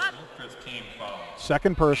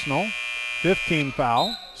 Second personal, fifth team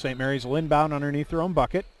foul. St. Mary's will inbound underneath their own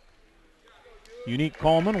bucket. Unique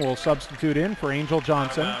Coleman will substitute in for Angel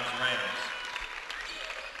Johnson.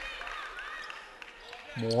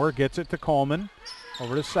 Moore gets it to Coleman.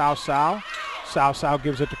 Over to Sausau. Sausau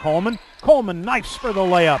gives it to Coleman. Coleman knifes for the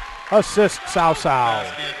layup. Assist Sausau.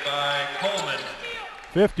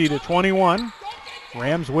 50-21.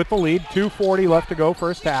 Rams with the lead. 2:40 left to go,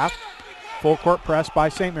 first half. Full court press by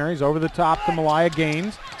St. Mary's over the top to Malaya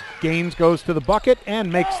Gaines. Gaines goes to the bucket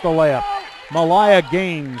and makes the layup. Malaya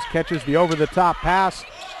Gaines catches the over-the-top pass,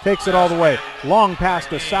 takes it all the way. Long pass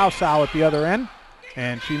to Sausau at the other end,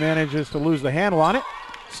 and she manages to lose the handle on it.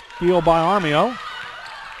 Steal by Armijo.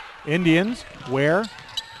 Indians, Ware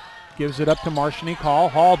gives it up to Marshany Hall.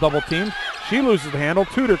 Hall double teamed. She loses the handle.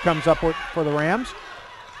 Tudor comes up for the Rams.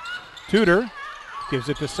 Tudor gives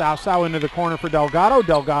it to Sausau into the corner for Delgado.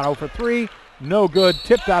 Delgado for three. No good.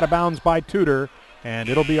 Tipped out of bounds by Tudor, and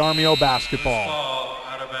it'll be Armijo basketball.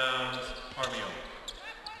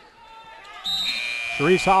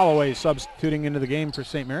 Therese Holloway substituting into the game for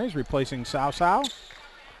St. Mary's, replacing Sausau.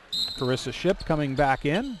 Carissa Ship coming back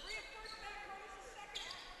in,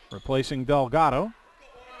 replacing Delgado.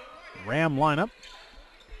 Ram lineup.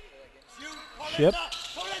 Ship.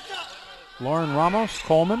 Lauren Ramos,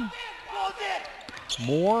 Coleman,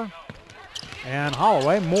 Moore, and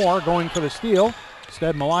Holloway. Moore going for the steal.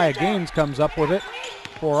 Instead, Malaya Gaines comes up with it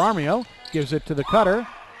for Armijo. gives it to the cutter,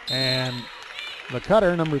 and the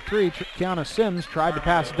cutter, number 3, Kiana Sims, tried to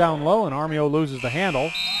pass it down low, and Armio loses the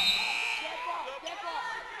handle.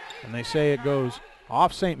 And they say it goes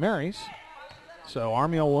off St. Mary's. So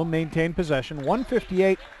Armio will maintain possession.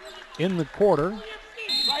 1:58 in the quarter.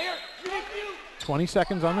 20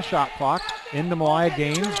 seconds on the shot clock. Into Malaya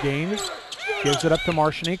Gaines. Gaines gives it up to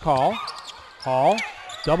Marshanique Hall. Hall,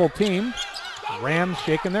 double team. Rams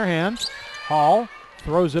shaking their hands. Hall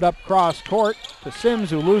throws it up cross court to Sims,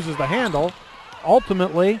 who loses the handle.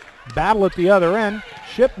 Ultimately, battle at the other end.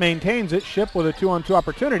 Ship maintains it. Ship with a 2-on-2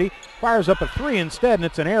 opportunity. Fires up a 3 instead, and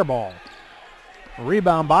it's an air ball. A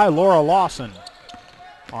rebound by Laura Lawson.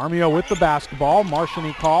 Armio with the basketball.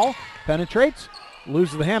 Marshanique Hall penetrates.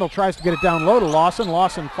 Loses the handle, tries to get it down low to Lawson.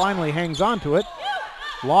 Lawson finally hangs on to it.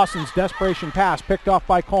 Lawson's desperation pass picked off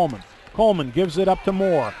by Coleman. Coleman gives it up to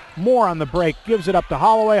Moore. Moore on the break, gives it up to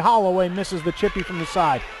Holloway. Holloway misses the chippy from the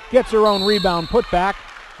side. Gets her own rebound put back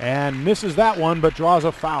and misses that one, but draws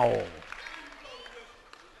a foul.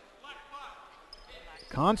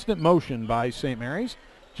 Constant motion by St. Mary's.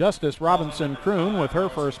 Justice Robinson Kroon with her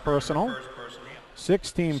first personal.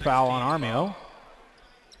 6-team foul on Armio.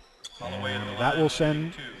 And that will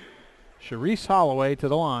send Sharice Holloway to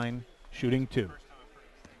the line, shooting 2.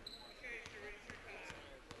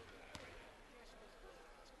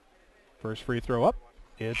 First free throw up.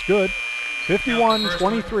 It's good.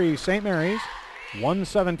 51-23 St. Mary's.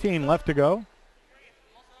 1:17 left to go.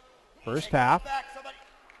 First half.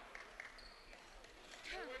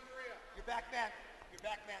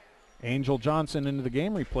 Angel Johnson into the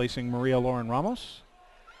game, replacing Maria Lauren Ramos.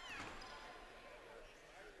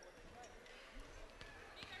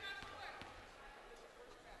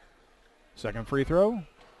 Second free throw.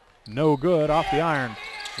 No good, off the iron.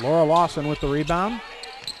 Laura Lawson with the rebound.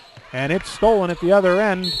 And it's stolen at the other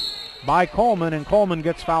end by Coleman, and Coleman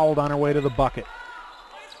gets fouled on her way to the bucket.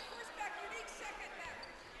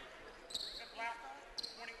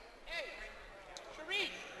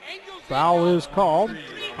 Foul is called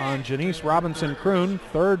on Janice Robinson Kroon,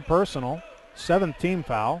 3rd personal, 7th team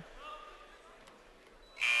foul.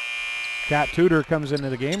 Kat Tudor comes into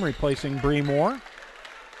the game, replacing Bree Moore.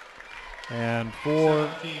 And for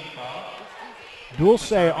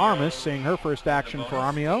Dulce Armas, seeing her first action for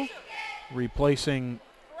Armio, replacing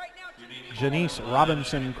Janice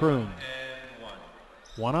Robinson Kroon.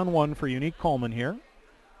 1-on-1 for Unique Coleman here.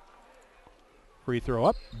 Free throw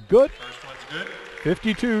up, good.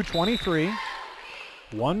 52-23.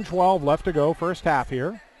 1:12 left to go, first half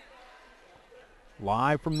here.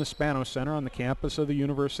 Live from the Spanos Center on the campus of the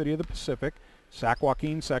University of the Pacific, Sac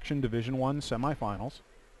Joaquin Section Division I semifinals.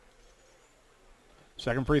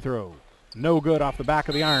 Second free throw, no good, off the back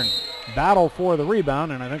of the iron. Battle for the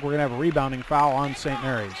rebound, and I think we're going to have a rebounding foul on St.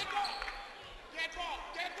 Mary's.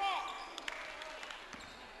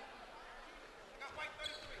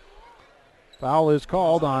 Foul is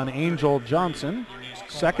called on Angel Johnson.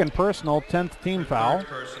 2nd personal, 10th team foul.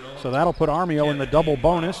 So that'll put Armio in the double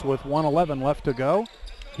bonus with 1:11 left to go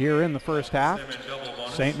here in the first half.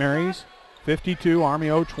 St. Mary's 52,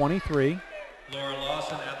 Armio 23.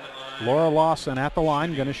 Laura Lawson at the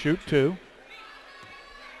line, going to shoot 2.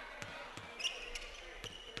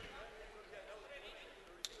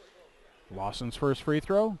 Lawson's first free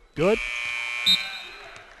throw, good.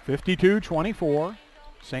 52-24.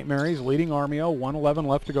 St. Mary's leading Armio, 1:11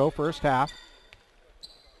 left to go, first half.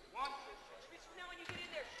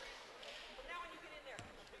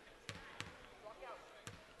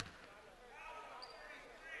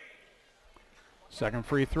 Second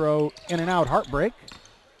free throw, in and out, heartbreak.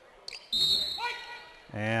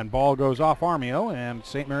 And ball goes off Armio, and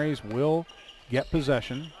St. Mary's will get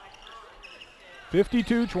possession.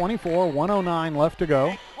 52-24, 1:09 left to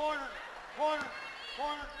go.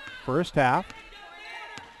 First half.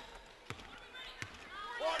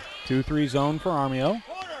 2-3 zone for Armio.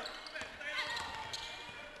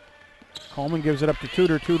 Coleman gives it up to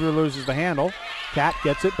Tudor. Tudor loses the handle. Cat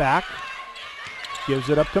gets it back. Gives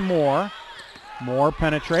it up to Moore. Moore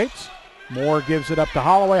penetrates. Moore gives it up to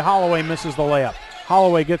Holloway. Holloway misses the layup.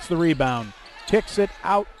 Holloway gets the rebound. Kicks it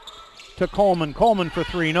out to Coleman. Coleman for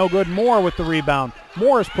 3, no good. Moore with the rebound.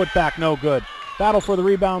 Moore is put back, no good. Battle for the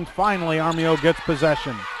rebound. Finally, Armio gets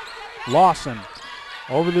possession. Lawson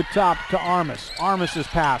over the top to Armas. Armas's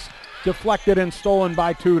pass deflected and stolen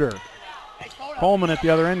by Tudor. Coleman at the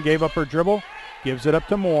other end gave up her dribble. Gives it up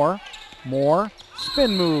to Moore. Moore,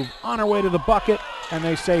 spin move on her way to the bucket, and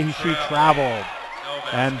they say she traveled.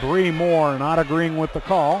 And Bree Moore not agreeing with the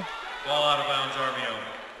call. Ball out of bounds, Armio.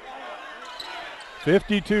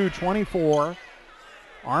 52-24.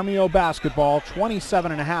 Armio basketball,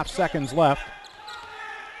 27.5 seconds left.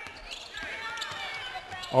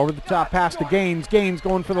 Over the top pass to Gaines. Gaines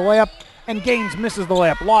going for the layup, and Gaines misses the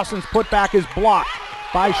layup. Lawson's putback is blocked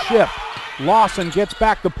by Ship. Lawson gets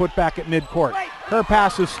back the putback at midcourt. Her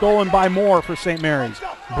pass is stolen by Moore for St. Mary's.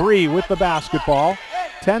 Bree with the basketball.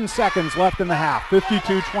 10 seconds left in the half,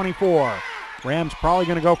 52-24. Rams probably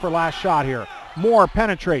going to go for last shot here. Moore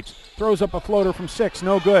penetrates, throws up a floater from 6,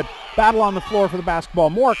 no good. Battle on the floor for the basketball.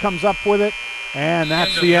 Moore comes up with it, and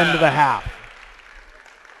that's the end of the half.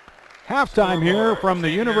 Halftime here from the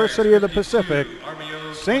University of the Pacific.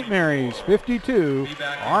 St. Mary's 52,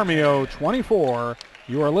 Armijo 24.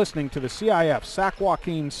 You are listening to the CIF Sac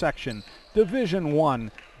Joaquin Section Division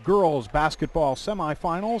I Girls Basketball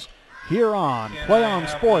Semifinals here on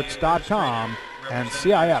PlayOnSports.com and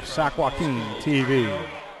CIF Sac Joaquin TV.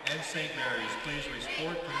 And St. Mary's, please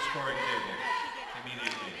report to the scoring table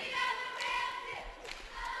immediately.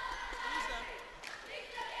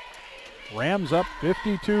 Rams up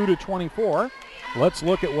 52-24. Let's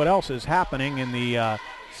look at what else is happening in the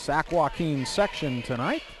Sac Joaquin section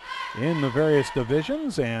tonight in the various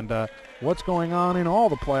divisions and what's going on in all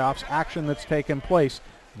the playoffs action that's taken place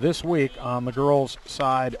this week on the girls'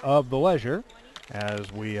 side of the ledger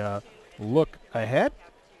as we look ahead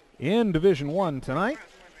in Division I tonight.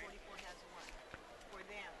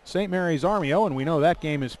 St. Mary's Armijo, and we know that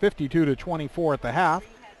game is 52-24 at the half.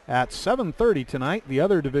 At 7:30 tonight, the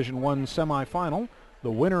other Division I semifinal.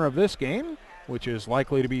 The winner of this game, which is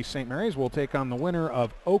likely to be St. Mary's, will take on the winner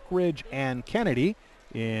of Oak Ridge and Kennedy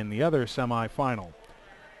in the other semifinal.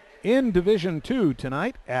 In Division II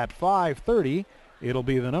tonight at 5:30, it'll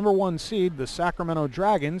be the number 1 seed, the Sacramento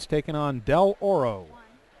Dragons, taking on Del Oro.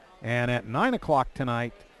 And at 9 o'clock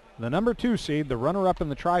tonight, the number 2 seed, the runner-up in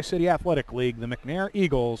the Tri-City Athletic League, the McNair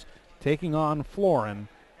Eagles, taking on Florin.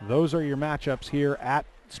 Those are your matchups here at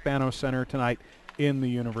Spanos Center tonight in the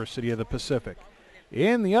University of the Pacific.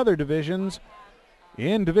 In the other divisions,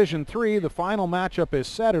 in Division III, the final matchup is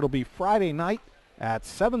set. It'll be Friday night at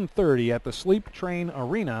 7:30 at the Sleep Train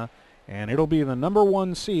Arena, and it'll be the number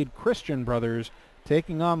 1 seed, Christian Brothers,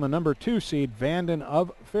 taking on the number 2 seed, Vanden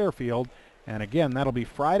of Fairfield. And again, that'll be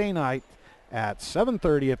Friday night at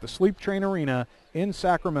 7:30 at the Sleep Train Arena in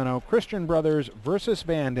Sacramento. Christian Brothers versus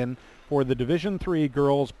Vanden for the Division III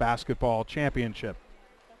Girls Basketball Championship.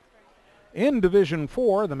 In Division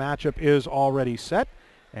IV, the matchup is already set,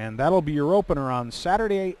 and that'll be your opener on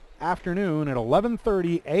Saturday afternoon at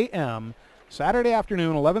 11:30 a.m. Saturday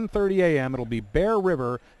afternoon, 11:30 a.m. It'll be Bear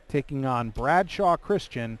River taking on Bradshaw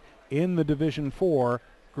Christian in the Division IV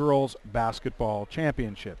Girls Basketball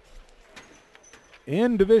Championship.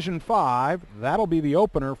 In Division V, that'll be the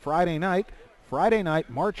opener Friday night,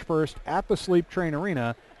 March 1st at the Sleep Train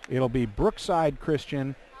Arena. It'll be Brookside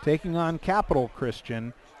Christian taking on Capital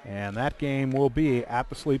Christian, and that game will be at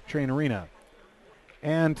the Sleep Train Arena.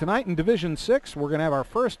 And tonight in Division VI, we're going to have our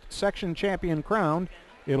first section champion crowned.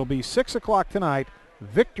 It'll be 6 o'clock tonight,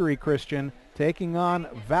 Victory Christian taking on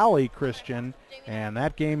Valley Christian, and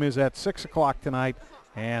that game is at 6 o'clock tonight,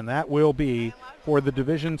 and that will be for the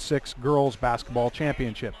Division VI Girls Basketball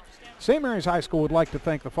Championship. St. Mary's High School would like to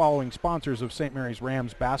thank the following sponsors of St. Mary's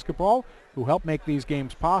Rams basketball who help make these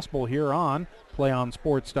games possible here on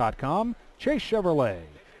PlayOnSports.com. Chase Chevrolet,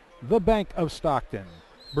 the Bank of Stockton,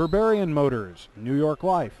 Berberian Motors, New York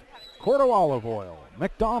Life, Cordo Olive Oil,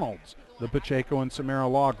 McDonald's, the Pacheco and Samara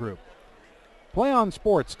Law Group.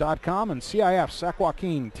 PlayOnSports.com and CIF Sac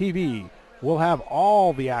Joaquin TV will have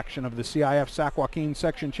all the action of the CIF Sac Joaquin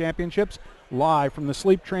Section Championships live from the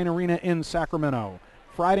Sleep Train Arena in Sacramento.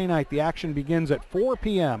 Friday night, the action begins at 4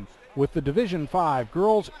 p.m. with the Division V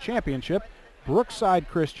Girls Championship, Brookside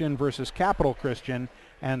Christian versus Capital Christian,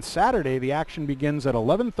 and Saturday, the action begins at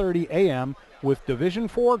 11:30 a.m. with Division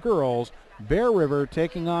IV Girls, Bear River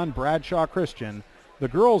taking on Bradshaw Christian. The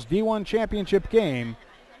Girls D1 Championship game,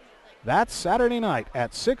 that's Saturday night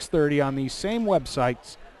at 6:30 on these same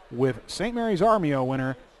websites with St. Mary's Armijo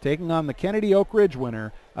winner taking on the Kennedy Oak Ridge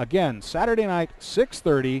winner. Again, Saturday night,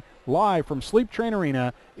 6:30, live from Sleep Train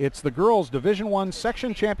Arena. It's the Girls Division I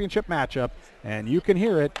Section Championship matchup, and you can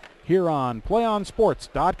hear it here on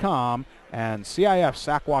PlayOnSports.com and CIF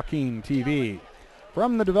Sac Joaquin TV.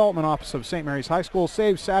 From the Development Office of St. Mary's High School,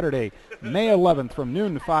 save Saturday, May 11th from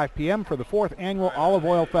noon to 5 p.m. for the 4th Annual Olive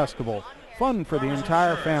Oil Festival. Fun for the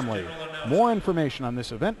entire family. More information on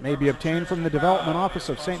this event may be obtained from the Development Office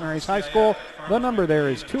of St. Mary's High School. The number there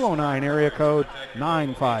is 209 area code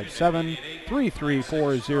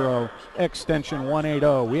 957-3340, extension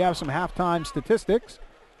 180. We have some halftime statistics.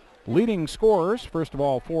 Leading scorers, first of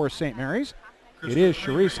all, for St. Mary's, it is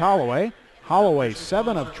Sharice Holloway. Holloway,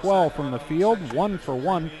 7 of 12 from the field, 1 for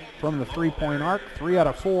 1 from the three-point arc, 3 out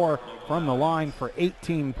of 4 from the line for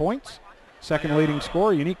 18 points. Second leading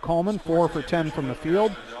scorer, Unique Coleman, 4 for 10 from the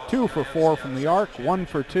field, 2 for 4 from the arc, 1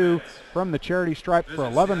 for 2 from the charity stripe for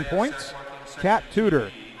 11 points. Kat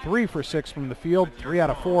Tudor, 3 for 6 from the field, 3 out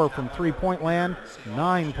of 4 from three-point land,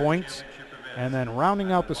 9 points. And then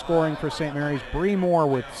rounding out the scoring for St. Mary's, Bree Moore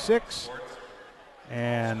with 6,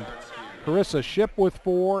 and Carissa Ship with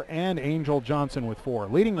 4, and Angel Johnson with 4.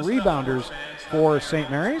 Leading rebounders for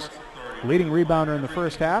St. Mary's, leading rebounder in the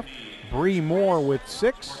first half, Bree Moore with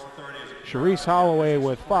 6, Sharice Holloway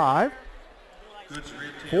with 5.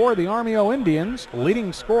 For the Armijo Indians,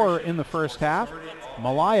 leading scorer in the first half,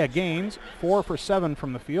 Malaya Gaines, 4 for 7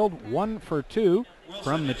 from the field, 1 for 2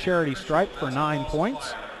 from the charity stripe for 9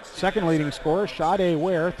 points. Second leading scorer, Sade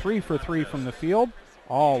Ware, 3 for 3 from the field,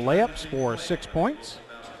 all layups for 6 points.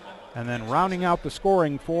 And then rounding out the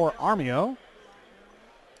scoring for Armijo,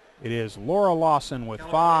 it is Laura Lawson with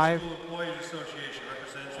 5,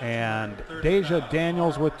 and Deja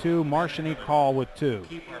Daniels with 2, Marshanique Hall with 2.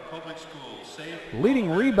 Leading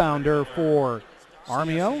rebounder for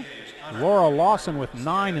Armijo, Laura Lawson with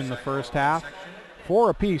 9 in the first half, 4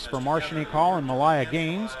 apiece for Marshanique Hall and Malaya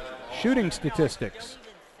Gaines. Shooting statistics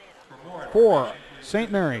for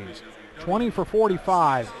St. Mary's, 20 for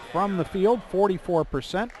 45 from the field,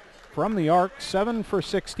 44%. From the arc, 7 for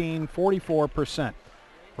 16, 44%.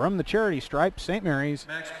 From the charity stripe, St. Mary's,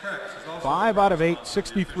 5 out of 8,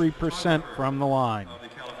 63% from the line.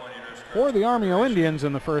 For the Armijo Indians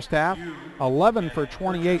in the first half, 11 for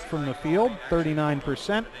 28 from the field,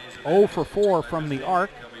 39%. 0 for 4 from the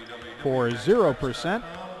arc for 0%.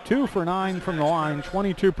 2 for 9 from the line,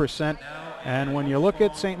 22%. And when you look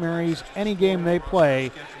at St. Mary's, any game they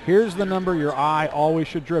play, here's the number your eye always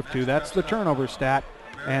should drift to. That's the turnover stat.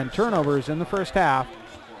 And turnovers in the first half,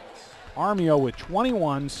 Armijo with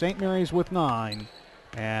 21, St. Mary's with 9.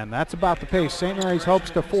 And that's about the pace. St. Mary's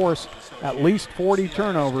hopes to force at least 40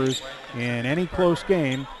 turnovers in any close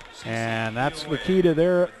game. And that's the key to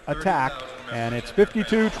their attack. And it's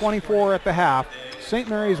 52-24 at the half. St.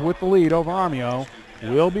 Mary's with the lead over Armijo.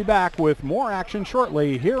 We'll be back with more action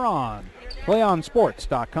shortly here on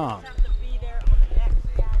PlayOnSports.com.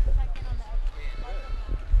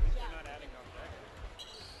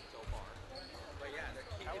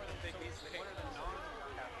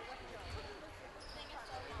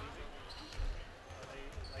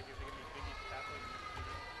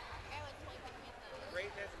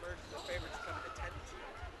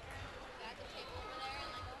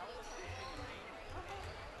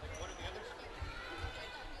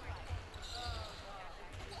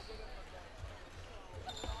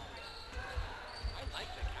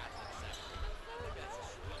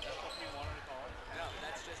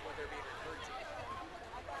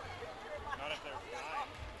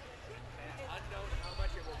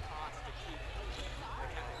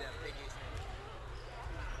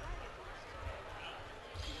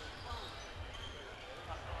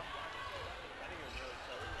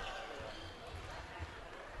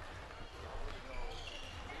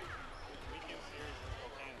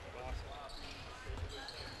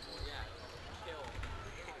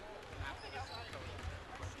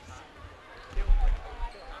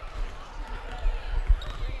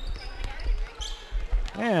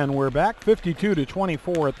 And we're back,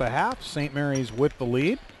 52-24 at the half. St. Mary's with the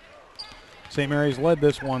lead. St. Mary's led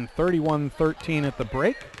this one 31-13 at the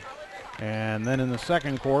break. And then in the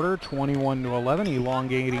second quarter, 21-11,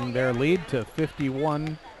 elongating their lead to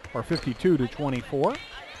 52-24.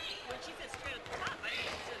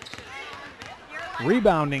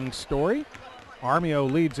 Rebounding story. Armijo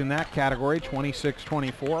leads in that category,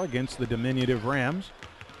 26-24 against the diminutive Rams.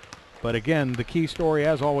 But again, the key story,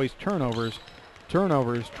 as always, turnovers.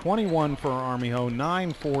 Turnovers, 21 for Armijo,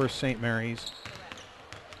 9 for St. Mary's.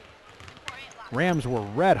 Rams were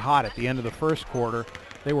red hot at the end of the first quarter.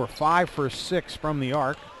 They were 5 for 6 from the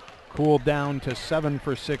arc, cooled down to 7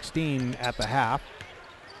 for 16 at the half.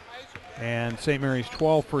 And St. Mary's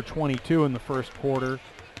 12 for 22 in the first quarter,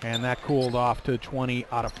 and that cooled off to 20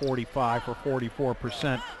 out of 45 for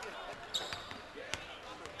 44%.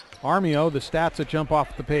 Armijo, the stats that jump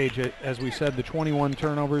off the page, as we said, the 21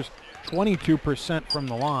 turnovers, 22% from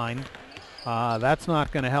the line. That's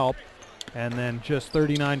not going to help. And then just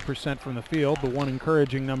 39% from the field. The one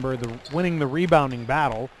encouraging number, winning the rebounding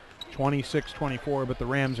battle, 26-24, but the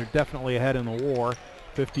Rams are definitely ahead in the war,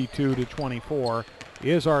 52-24,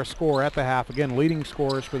 is our score at the half. Again, leading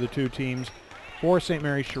scorers for the two teams. For St.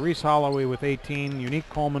 Mary's, Sharice Holloway with 18, Unique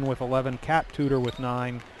Coleman with 11, Kat Tudor with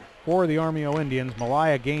 9. For the Armijo Indians,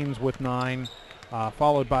 Malaya Gaines with 9,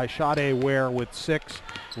 followed by Sade Ware with 6,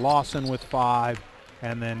 Lawson with 5,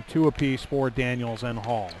 and then 2 apiece for Daniels and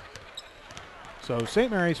Hall. So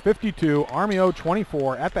St. Mary's 52, Armijo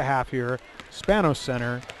 24 at the half here. Spanos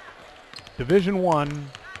Center, Division I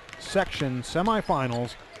section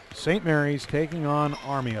semifinals. St. Mary's taking on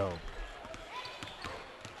Armijo.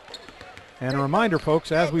 And a reminder,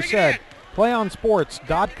 folks, as we said,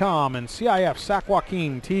 playonsports.com and CIF Sac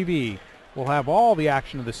Joaquin TV will have all the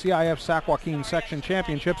action of the CIF Sac Joaquin Section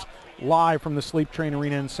Championships live from the Sleep Train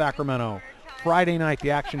Arena in Sacramento. Friday night,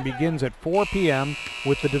 the action begins at 4 p.m.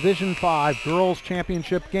 with the Division V Girls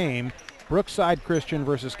Championship game, Brookside Christian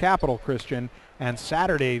versus Capital Christian. And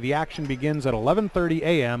Saturday, the action begins at 11:30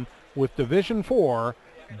 a.m. with Division IV,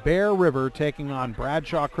 Bear River taking on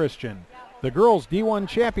Bradshaw Christian. The girls' D1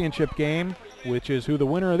 championship game, which is who the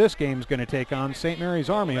winner of this game is going to take on, St. Mary's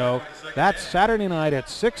Armijo, that's Saturday night at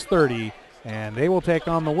 6:30, and they will take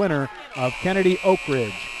on the winner of Kennedy Oak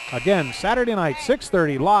Ridge. Again, Saturday night,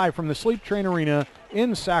 6:30, live from the Sleep Train Arena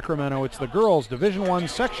in Sacramento. It's the girls' Division I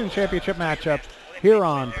section championship matchup here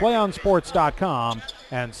on playonsports.com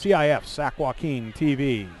and CIF Sac Joaquin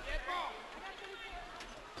TV.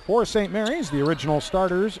 For St. Mary's, the original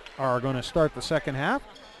starters are going to start the second half,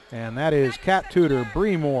 and that is Kat Tudor,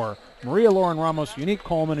 Bree Moore, Maria Lauren Ramos, Unique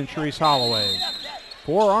Coleman, and Sharice Holloway.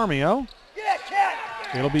 For Armijo,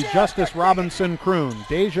 it'll be Justice Robinson Kroon,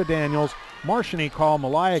 Deja Daniels, Marshani Call,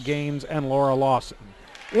 Malaya Gaines, and Laura Lawson.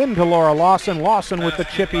 Into Laura Lawson, Lawson with the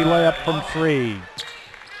chippy layup from 3.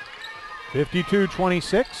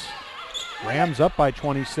 52-26. Rams up by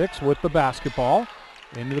 26 with the basketball.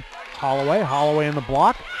 Into the Holloway in the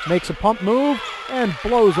block, makes a pump move, and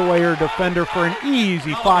blows away her defender for an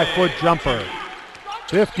easy 5-foot jumper.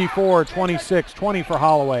 54-26, 20 for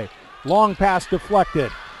Holloway. Long pass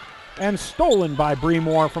deflected and stolen by Bree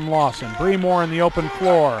Moore from Lawson. Bree Moore in the open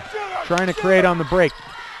floor, trying to create on the break.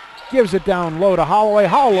 Gives it down low to Holloway.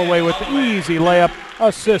 Holloway with the easy layup,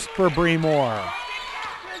 assist for Bree Moore.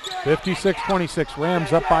 56-26,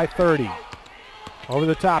 Rams up by 30. Over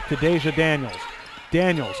the top to Deja Daniels.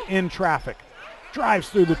 Daniels in traffic, drives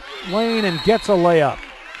through the lane and gets a layup.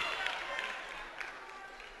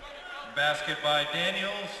 Basket by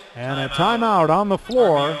Daniels. And a timeout on the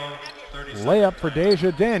floor. Layup for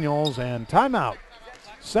Deja Daniels and timeout.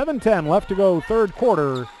 7:10 left to go, third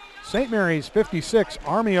quarter. St. Mary's 56,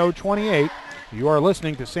 Armijo 28. You are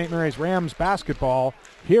listening to St. Mary's Rams basketball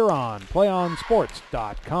here on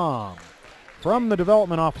playonsports.com. From the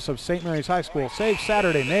Development Office of St. Mary's High School, save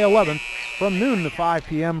Saturday, May 11th from noon to 5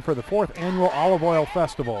 p.m. for the 4th Annual Olive Oil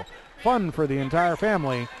Festival. Fun for the entire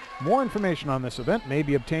family. More information on this event may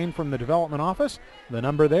be obtained from the Development Office. The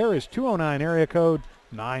number there is 209 area code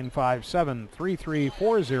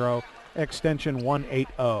 957-3340, extension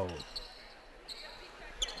 180.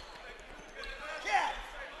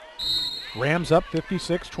 Rams up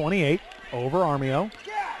 56-28 over Armijo.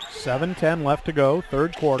 7:10 left to go,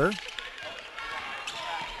 third quarter.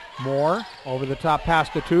 Moore over the top pass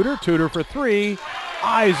to Tudor. Tudor for 3.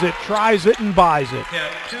 Eyes it, tries it, and buys it.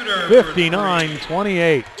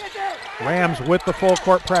 59-28. Rams with the full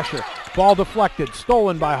court pressure. Ball deflected,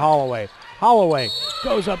 stolen by Holloway. Holloway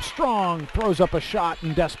goes up strong, throws up a shot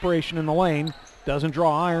in desperation in the lane. Doesn't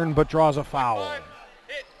draw iron, but draws a foul.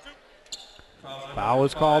 Foul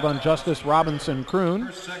is called on Justice Robinson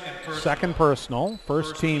Kroon. Second personal,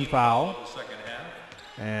 first team foul.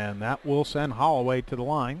 And that will send Holloway to the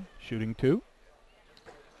line, shooting 2.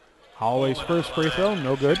 Holloway's first free throw,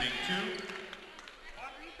 no good.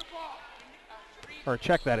 Or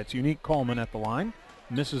check that, it's Unique Coleman at the line.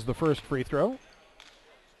 Misses the first free throw.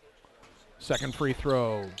 Second free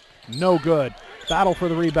throw, no good. Battle for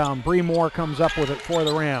the rebound. Bree Moore comes up with it for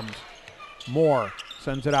the Rams. Moore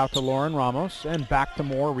sends it out to Lauren Ramos, and back to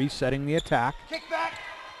Moore, resetting the attack. Kick back.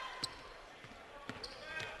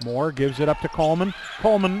 Moore gives it up to Coleman.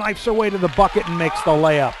 Coleman knifes her way to the bucket and makes the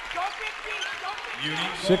layup.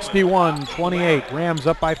 61-28, Rams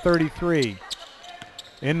up by 33.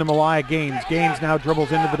 Into Malaya Gaines. Gaines now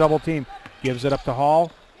dribbles into the double team. Gives it up to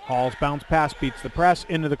Hall. Hall's bounce pass beats the press.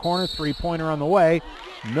 Into the corner, three-pointer on the way.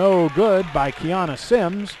 No good by Kiana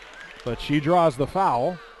Sims, but she draws the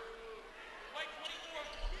foul.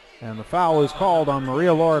 And the foul is called on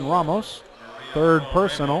Maria Lauren Ramos. Third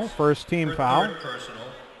personal, first team foul.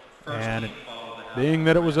 And being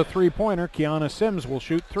that it was a three-pointer, Kiana Sims will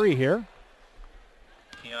shoot 3 here.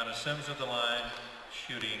 Kiana Sims at the line,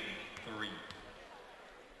 shooting 3.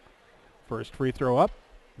 First free throw up,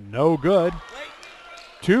 no good.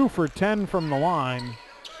 2 for 10 from the line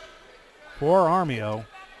for Armijo.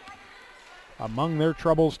 Among their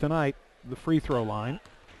troubles tonight, the free throw line.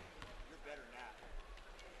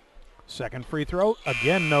 Second free throw,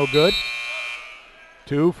 again no good.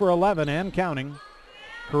 2 for 11 and counting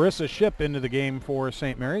Carissa Ship into the game for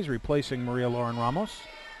St. Mary's, replacing Maria Lauren Ramos.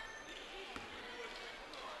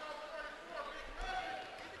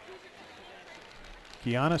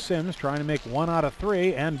 Kiana Sims trying to make 1 out of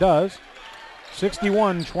 3 and does.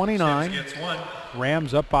 61-29. Gets one.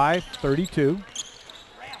 Rams up by 32.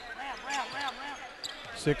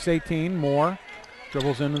 6:18 more.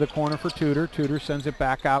 Dribbles into the corner for Tudor. Tudor sends it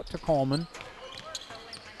back out to Coleman.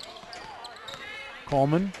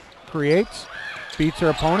 Coleman creates, beats her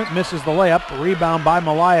opponent, misses the layup. Rebound by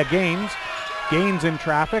Malaya Gaines. Gaines in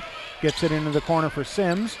traffic, gets it into the corner for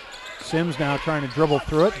Sims. Sims now trying to dribble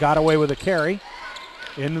through it, got away with a carry.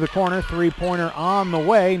 Into the corner, three-pointer on the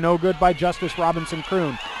way, no good by Justice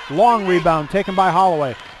Robinson-Kroon. Long rebound taken by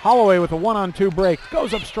Holloway. Holloway with a 1-on-2 break,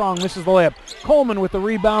 goes up strong, misses the layup. Coleman with the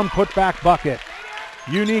rebound, put back bucket.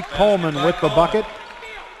 Unique Coleman with the bucket.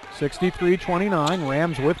 63-29,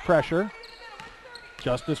 Rams with pressure.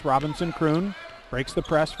 Justice Robinson-Kroon breaks the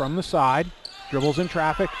press from the side, dribbles in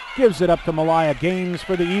traffic, gives it up to Malaya Gaines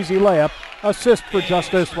for the easy layup. Assist for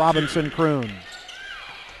Justice Robinson-Kroon.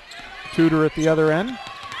 Tudor at the other end.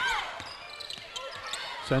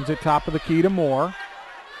 Sends it top of the key to Moore.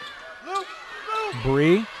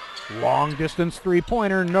 Bree, long distance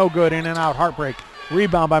three-pointer, no good, in and out, heartbreak.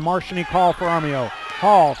 Rebound by Marshani Call for Armijo.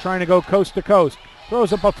 Hall trying to go coast to coast.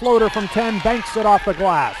 Throws up a floater from 10, banks it off the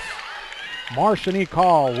glass. Marshani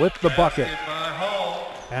Call with the bucket.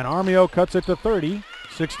 And Armijo cuts it to 30,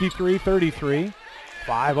 63-33.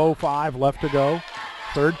 5:05 left to go,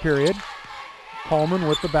 third period. Coleman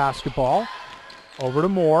with the basketball. Over to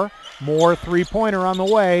Moore. Moore three-pointer on the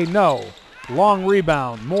way, no. Long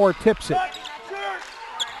rebound, Moore tips it.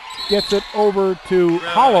 Gets it over to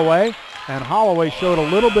Holloway, and Holloway showed a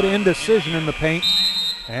little bit of indecision in the paint,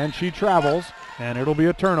 and she travels, and it'll be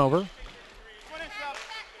a turnover.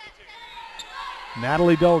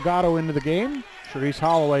 Natalie Delgado into the game. Charisse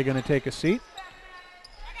Holloway going to take a seat.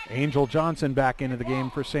 Angel Johnson back into the game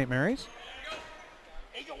for St. Mary's.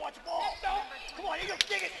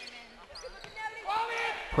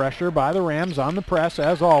 Pressure by the Rams on the press,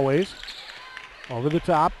 as always. Over the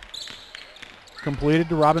top. Completed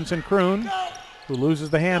to Robinson-Kroon, who loses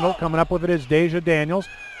the handle. Coming up with it is Deja Daniels.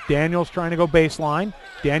 Daniels trying to go baseline.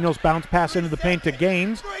 Daniels bounce pass into the paint to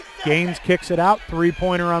Gaines. Gaines kicks it out.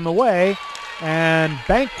 Three-pointer on the way. And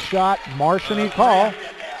bank shot, Marshani Call.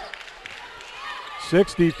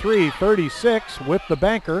 63-36 with the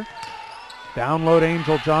banker. Download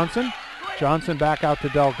Angel Johnson. Johnson back out to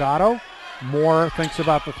Delgado. Moore thinks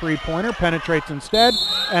about the three-pointer, penetrates instead,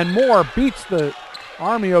 and Moore beats the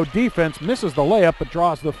Armijo defense, misses the layup, but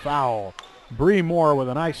draws the foul. Bree Moore with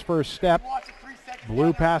a nice first step.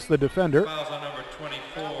 Blew past the defender. Fouls on number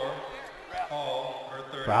 24, Hall, her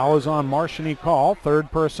third. Foul is on Marshani Call,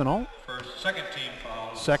 third personal. Second team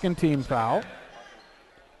foul. Second team foul.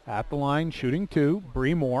 At the line, shooting two,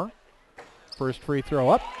 Bree Moore. First free throw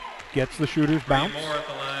up, gets the shooter's bounce. Bree Moore at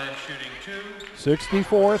the line, shooting two.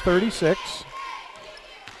 64-36.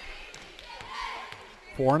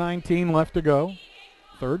 4:19 left to go,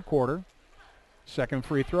 third quarter. Second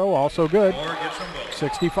free throw, also good.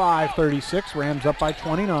 65-36, Rams up by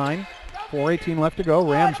 29. 4:18 left to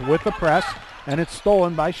go, Rams with the press, and it's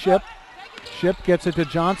stolen by Ship. Ship gets it to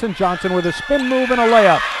Johnson. Johnson with a spin move and a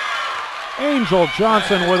layup. Angel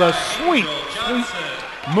Johnson with a sweet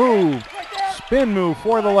move. Spin move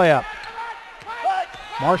for the layup.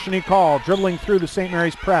 Marshani Call dribbling through the St.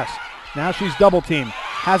 Mary's press. Now she's double teamed.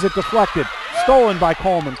 Has it deflected. Stolen by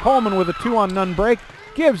Coleman. Coleman with a 2-on-none break.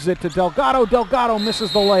 Gives it to Delgado. Delgado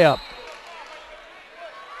misses the layup.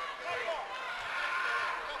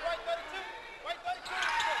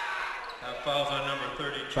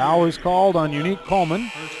 Foul is called on Unique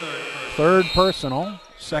Coleman. Third personal.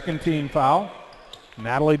 Second team foul.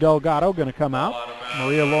 Natalie Delgado going to come out.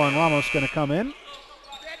 Maria Lauren Ramos going to come in.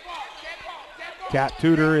 Kat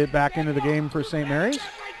Tudor back into the game for St. Mary's,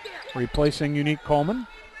 replacing Unique Coleman.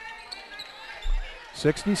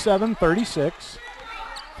 67-36.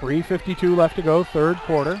 3:52 left to go, third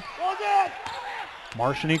quarter.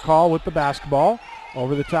 Marshani Call with the basketball.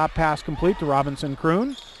 Over the top pass complete to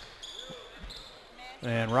Robinson-Kroon.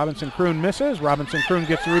 And Robinson-Kroon misses. Robinson-Kroon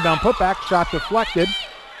gets the rebound putback. Shot deflected.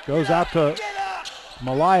 Goes out to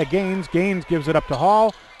Malaya Gaines. Gaines gives it up to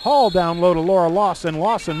Hall. Hall down low to Laura Lawson.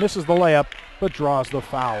 Lawson misses the layup but draws the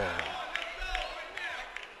foul.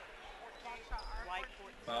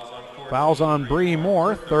 Fouls on Bree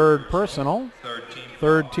Moore, third personal.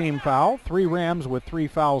 Third team foul. 3 Rams with 3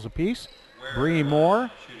 fouls apiece. Bree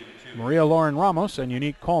Moore, Maria Lauren Ramos, and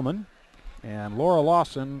Unique Coleman. And Laura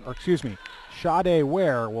Lawson, or excuse me, Sade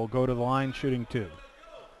Ware will go to the line shooting 2.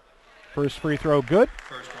 First free throw good.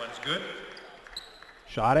 First one's good.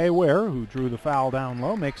 Sade Ware, who drew the foul down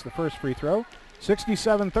low, makes the first free throw.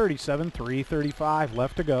 67-37, 3:35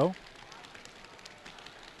 left to go.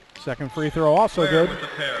 Second free throw also good.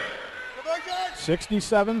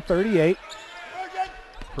 67-38.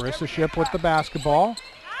 Carissa Shipp with the basketball.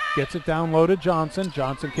 Gets it down low to Johnson.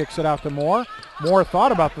 Johnson kicks it out to Moore. Moore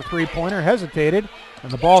thought about the three-pointer, hesitated,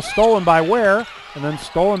 and the ball stolen by Ware, and then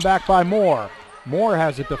stolen back by Moore. Moore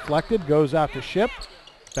has it deflected, goes out to Shipp.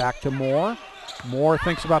 Back to Moore. Moore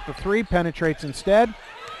thinks about the three, penetrates instead.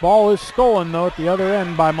 Ball is stolen, though, at the other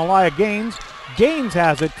end by Malaya Gaines. Gaines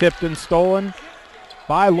has it tipped and stolen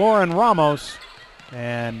by Lauren Ramos,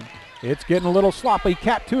 and it's getting a little sloppy.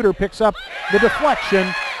 Kat Tudor picks up the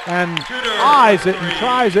deflection and eyes it and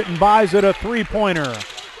tries it and buys it a three-pointer.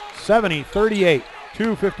 70-38,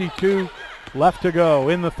 2:52 left to go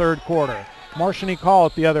in the third quarter. Marshany Call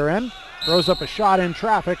at the other end. Throws up a shot in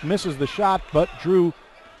traffic, misses the shot, but drew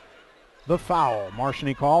the foul.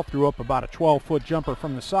 Marshany Call threw up about a 12-foot jumper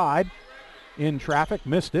from the side. In traffic,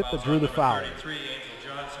 missed it, but drew the foul.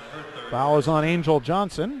 Foul is on Angel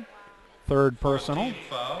Johnson. Third personal.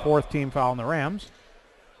 Fourth team foul on the Rams.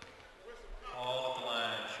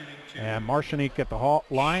 And Marshany at the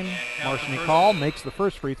line. Marshany Call makes the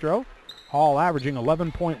first free throw. Hall averaging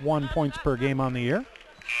 11.1 points per game on the year.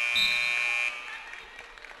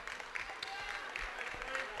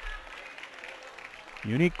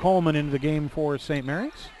 Unique Coleman into the game for St.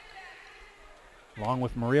 Mary's, along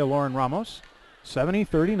with Maria Lauren Ramos.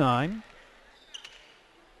 70-39.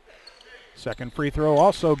 Second free throw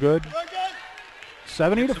also good.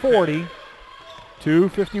 70-40.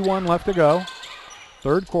 2:51 left to go.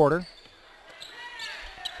 Third quarter.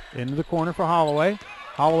 Into the corner for Holloway.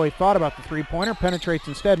 Holloway thought about the three-pointer, penetrates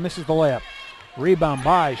instead, misses the layup. Rebound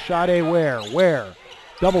by Sade Ware. Ware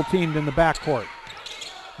double teamed in the backcourt.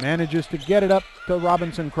 Manages to get it up to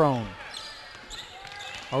Robinson Crone.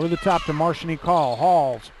 Over the top to Marshany Call.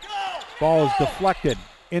 Hall's ball is deflected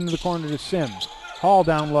into the corner to Sims. Hall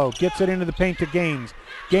down low, gets it into the paint to Gaines.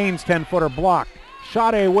 Gaines 10-footer blocked.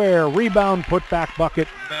 Sade Ware, rebound, put back bucket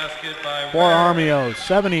for Armijo.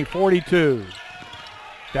 70-42.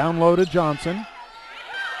 Down low to Johnson.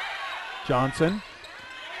 Johnson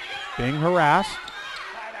being harassed.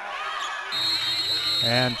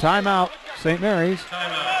 And timeout, St. Mary's.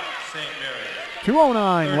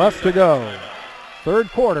 2:09 left to go. Third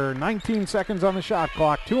quarter, 19 seconds on the shot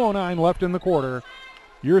clock, 2:09 left in the quarter.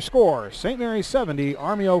 Your score, St. Mary's 70,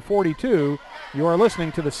 Armijo 42. You are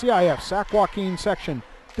listening to the CIF Sac Joaquin Section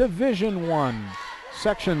Division I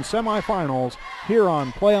Section Semifinals here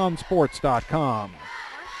on PlayOnSports.com.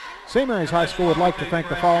 St. Mary's High School would like to thank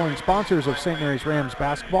the following sponsors of St. Mary's Rams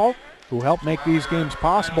basketball who help make these games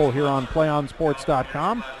possible here on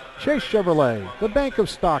PlayOnSports.com. Chase Chevrolet, the Bank of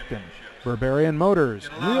Stockton, Barbarian Motors,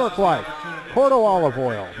 New York Life, Cordo Olive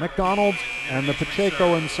Oil, McDonald's, and the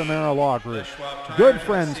Pacheco and Samara Law Group. Good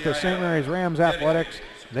friends to St. Mary's Rams Athletics.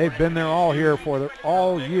 They've been there all year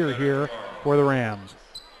here for the Rams.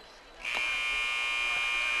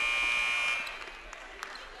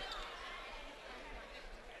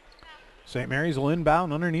 St. Mary's will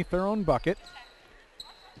inbound underneath their own bucket.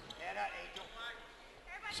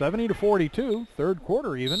 70-42, third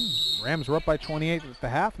quarter even. Rams were up by 28 at the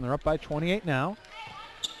half, and they're up by 28 now.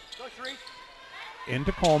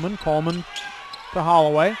 Into Coleman. Coleman to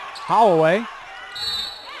Holloway. Holloway.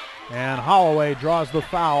 And Holloway draws the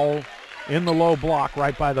foul in the low block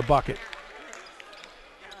right by the bucket.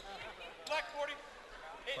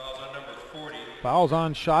 Foul's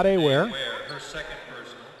on Sade Ware. Her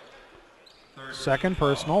second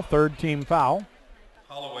personal, third team foul.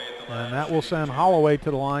 And that will send Holloway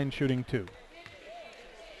to the line shooting two.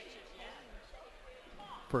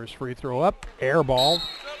 First free throw up, air ball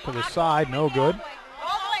to the side, no good.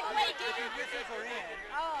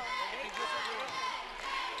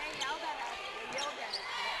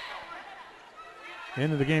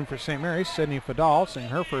 Into the game for St. Mary's, Sydney Fadal seeing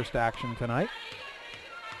her first action tonight.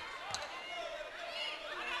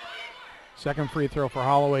 Second free throw for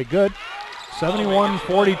Holloway, good.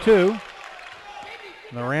 71-42.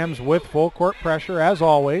 The Rams with full court pressure as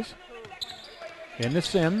always. Into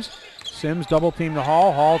Sims. Sims double team to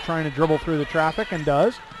Hall. Hall trying to dribble through the traffic and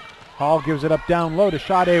does. Hall gives it up down low to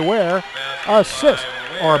Sade Ware. Assist,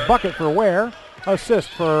 or a bucket for Ware. Assist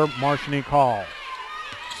for Marshany Call.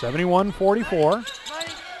 71-44.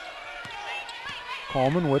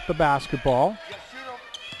 Coleman with the basketball.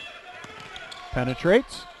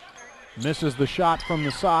 Penetrates. Misses the shot from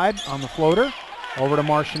the side on the floater. Over to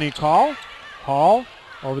Marshany Call. Hall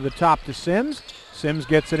over the top to Sims. Sims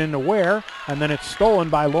gets it into Ware, and then it's stolen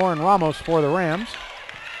by Lauren Ramos for the Rams.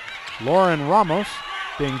 Lauren Ramos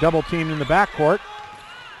being double teamed in the backcourt.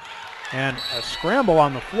 And a scramble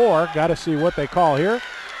on the floor. Got to see what they call here.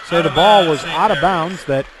 Say the ball was out of bounds.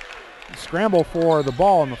 That scramble for the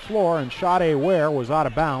ball on the floor, and Sade Ware was out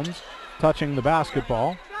of bounds, touching the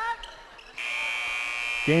basketball.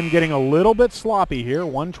 Game getting a little bit sloppy here.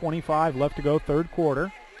 1:25 left to go, third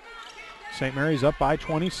quarter. St. Mary's up by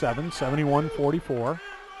 27, 71-44.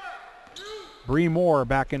 Bree Moore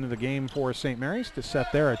back into the game for St. Mary's to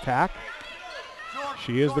set their attack.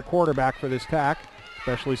 She is the quarterback for this attack,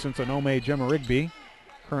 especially since Onome Gemma-Rigby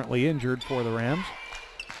currently injured for the Rams.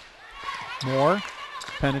 Moore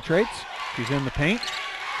penetrates. She's in the paint.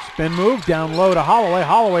 Spin move down low to Holloway.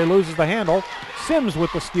 Holloway loses the handle. Sims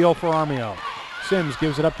with the steal for Armijo. Sims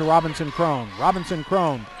gives it up to Robinson Crone. Robinson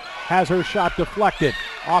Crone has her shot deflected.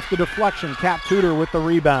 Off the deflection, Kat Tudor with the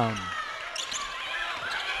rebound.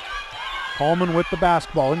 Coleman with the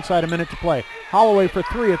basketball, inside a minute to play. Holloway for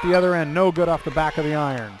three at the other end, no good off the back of the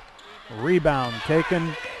iron. Rebound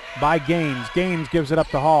taken by Gaines. Gaines gives it up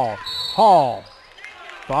to Hall. Hall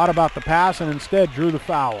thought about the pass and instead drew the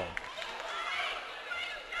foul.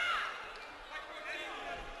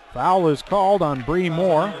 Foul is called on Bree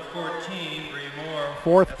Moore. 14, Bree Moore.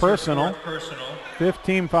 Fourth personal. Fourth personal. Fifth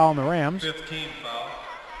team foul on the Rams. 15 foul.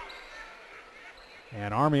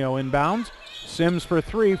 And Armijo inbounds. Sims for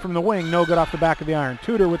three from the wing, no good off the back of the iron.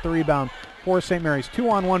 Tudor with the rebound for St. Mary's.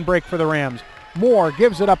 2-on-1 break for the Rams. Moore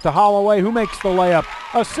gives it up to Holloway, who makes the layup.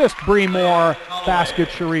 Assist Bree Moore. Basket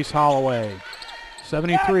Sharice Holloway.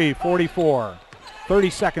 73-44. 30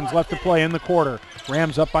 seconds left to play in the quarter.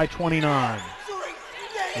 Rams up by 29.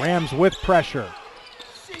 Rams with pressure.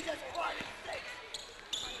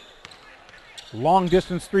 Long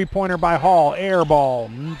distance three-pointer by Hall. Air ball.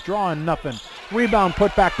 Drawing nothing. Rebound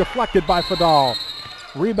put back deflected by Fadal.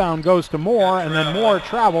 Rebound goes to Moore, and then Moore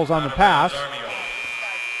travels on the pass.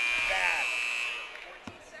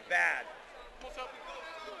 Bad.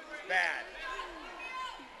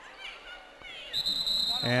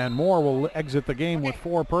 And Moore will exit the game with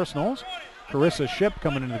four personals. Carissa Shipp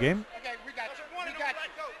coming into the game. Okay, we got you. We got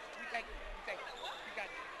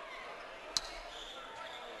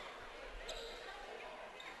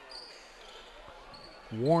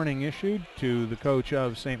you. Warning issued to the coach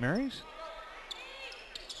of St. Mary's.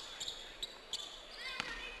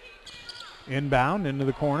 Inbound into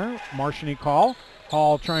the corner. Marshany call.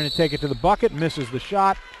 Hall trying to take it to the bucket. Misses the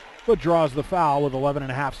shot, but draws the foul with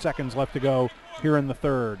 11.5 seconds left to go here in the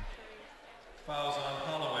third. Fouls on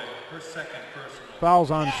Holloway, her second personal.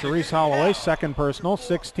 Fouls on Sharice Holloway, second personal,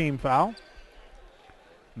 6-team foul.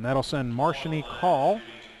 And that'll send Marshany Call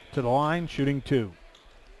to the line, shooting two.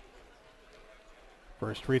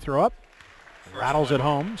 First free throw up. Rattles it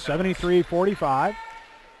home, 73-45.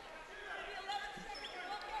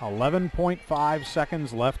 11.5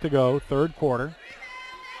 seconds left to go, third quarter.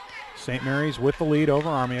 St. Mary's with the lead over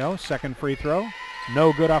Armijo. Second free throw,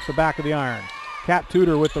 no good off the back of the iron. Kat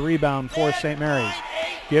Tudor with the rebound for St. Mary's.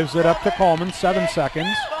 Gives it up to Coleman, 7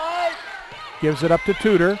 seconds. Gives it up to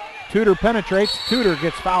Tudor. Tudor penetrates. Tudor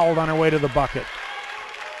gets fouled on her way to the bucket.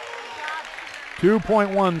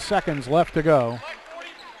 2.1 seconds left to go.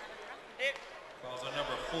 Fouls on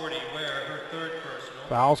number 40, Ware, her third personal.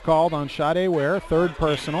 Fouls called on Sade Ware, third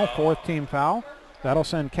personal, fourth team foul. That'll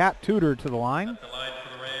send Kat Tudor to the line, At the line for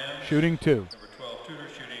the Rams. shooting two. Number 12, Tudor,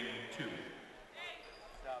 shooting two.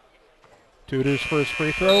 Tudor's first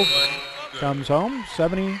free throw comes home,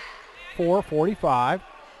 74-45.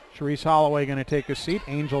 Sharice Holloway going to take a seat.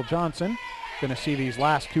 Angel Johnson going to see these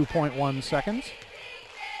last 2.1 seconds.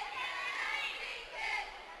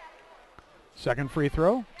 Second free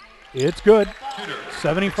throw. It's good.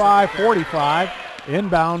 75-45.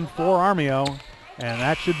 Inbound for Armijo. And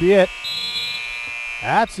that should be it.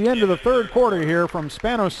 That's the end of the third quarter here from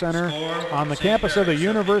Spanos Center on the campus of the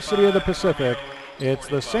University of the Pacific. It's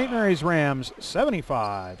the St. Mary's Rams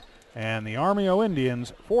 75 and the Armijo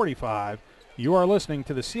Indians 45. You are listening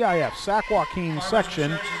to the CIF Sac Joaquin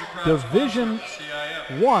Section Division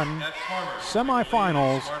I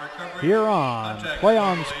Semifinals here on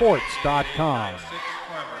PlayOnSports.com.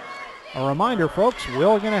 A reminder, folks,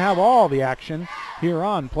 we're going to have all the action here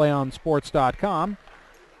on PlayOnSports.com.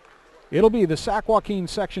 It'll be the Sac Joaquin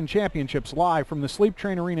Section Championships live from the Sleep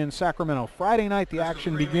Train Arena in Sacramento. Friday night, the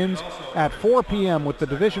action begins at 4 p.m. with the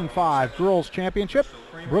Division V Girls Championship,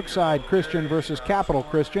 Brookside Christian versus Capital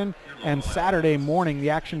Christian. And Saturday morning, the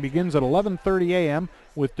action begins at 11:30 a.m.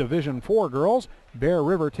 with Division IV Girls, Bear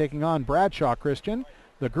River taking on Bradshaw Christian.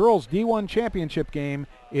 The Girls D1 Championship game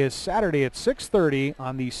is Saturday at 6:30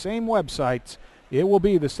 on the same websites. It will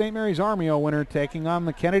be the St. Mary's Armijo winner taking on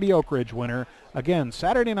the Kennedy Oak Ridge winner. Again,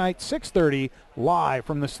 Saturday night, 6:30, live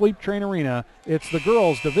from the Sleep Train Arena. It's the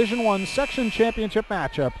Girls Division I Section Championship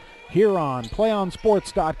matchup here on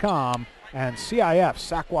playonsports.com and CIF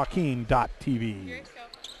SacJoaquin.tv.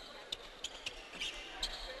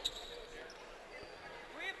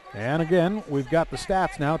 And again, we've got the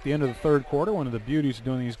stats now at the end of the third quarter. One of the beauties of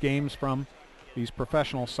doing these games from these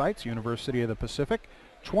professional sites, University of the Pacific.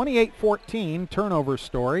 28-14 turnover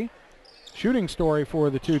story. Shooting story for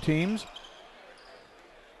the two teams.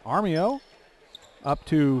 Armijo up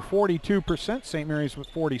to 42%, St. Mary's with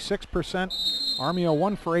 46%. Armijo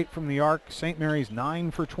 1 for 8 from the arc, St. Mary's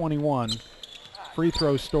 9 for 21. Free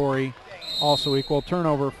throw story also equal.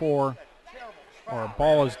 Turnover for, or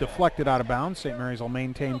ball is deflected out of bounds. St. Mary's will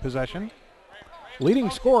maintain possession.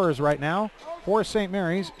 Leading scorers right now for St.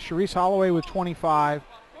 Mary's, Sharice Holloway with 25,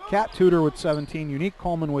 Kat Tudor with 17, Unique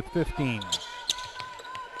Coleman with 15.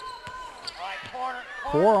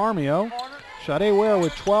 For Armijo, Sade Ware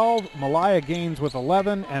with 12, Malaya Gaines with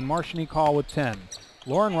 11, and Marshani Call with 10.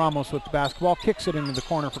 Lauren Ramos with the basketball, kicks it into the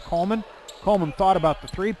corner for Coleman. Coleman thought about the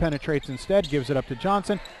three, penetrates instead, gives it up to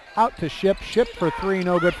Johnson. Out to Ship, Ship for three,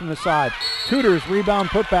 no good from the side. Tudor's rebound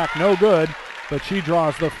putback, no good, but she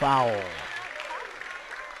draws the foul.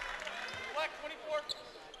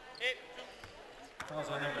 Fouls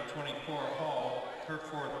on number 24, Hall, her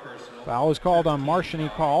fourth personal. Foul is called on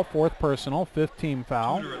Marshani Call, fourth personal, fifth team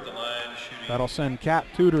foul. Tudor at the line, shooting. That'll send Kat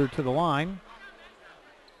Tudor to the line.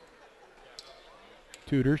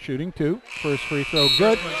 Tudor shooting two. First free throw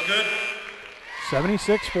good. First one's good.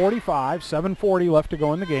 76-45, 7:40 left to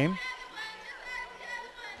go in the game.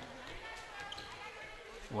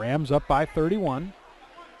 Rams up by 31.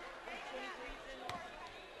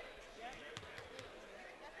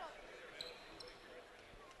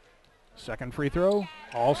 Second free throw,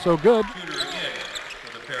 also good. Tudor again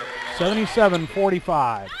with a pair of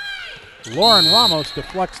 77-45. Lauren Ramos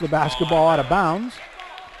deflects the basketball out of bounds,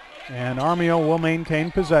 and Armijo will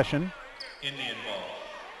maintain possession. Indian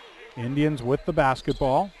ball. Indians with the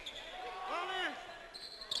basketball.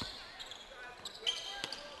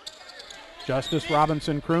 Justice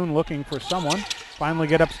Robinson-Kroon looking for someone. Finally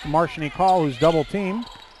get up to Marshani Call, who's double teamed.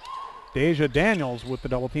 Deja Daniels with the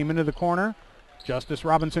double team into the corner. Justice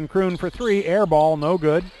Robinson-Kroon for three, air ball, no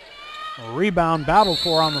good. A rebound battled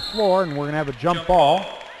for on the floor, and we're going to have a jump ball.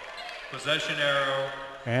 Possession arrow.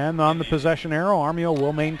 And on the possession arrow, Armijo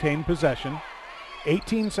will maintain possession.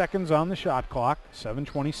 18 seconds on the shot clock,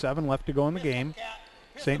 7:27 left to go in the game.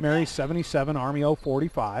 St. Mary's 77, Armijo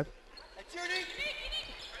 45.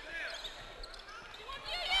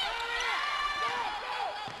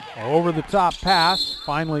 Over the top pass,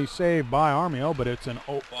 finally saved by Armijo, but it's an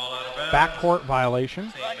backcourt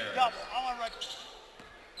violation.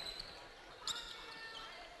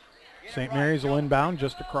 St. Mary's will inbound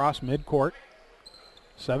just across midcourt.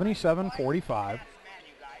 77-45.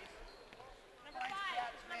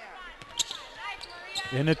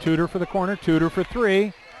 Into Tudor for the corner, Tudor for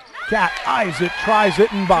three. Cat eyes it, tries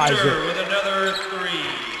it, and buys Tudor it. with another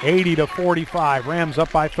three. 80-45, Rams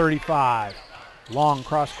up by 35. Long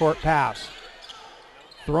cross-court pass.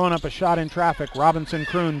 Throwing up a shot in traffic,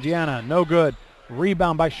 Robinson-Kroon, Deanna, no good.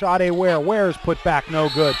 Rebound by Sade Ware, Ware's put back, no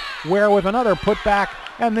good. Ware with another putback,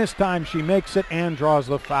 and this time she makes it and draws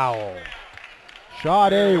the foul.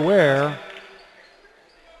 Sade Ware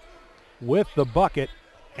with the bucket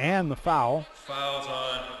and the foul. Fouls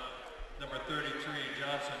on number 33,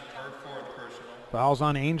 Johnson, her fourth personal. Fouls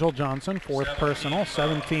on Angel Johnson, fourth personal,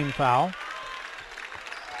 17 foul.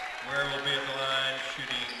 Ware will be at the line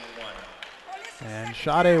shooting one. And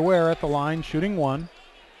Sade Ware at the line shooting one.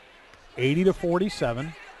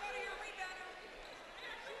 80-47.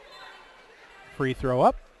 Free throw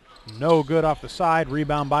up. No good off the side.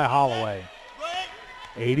 Rebound by Holloway.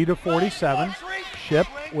 80-47. Ship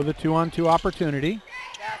with a 2-on-2 opportunity.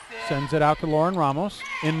 Sends it out to Lauren Ramos.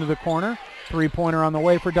 Into the corner. Three-pointer on the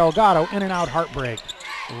way for Delgado. In and out heartbreak.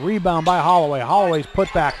 Rebound by Holloway. Holloway's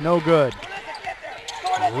put back. No good.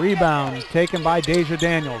 Rebound taken by Deja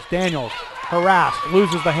Daniels. Daniels harassed.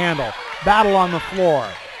 Loses the handle. Battle on the floor.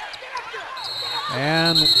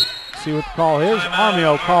 And see what the call is.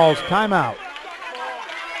 Armijo calls timeout.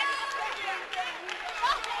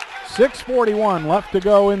 6:41 left to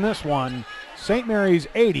go in this one. St. Mary's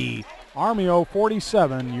 80, Armijo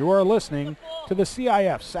 47. You are listening to the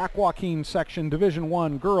CIF Sac Joaquin Section Division I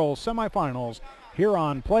Girls Semifinals here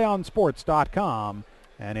on PlayOnSports.com.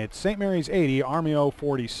 And it's St. Mary's 80, Armijo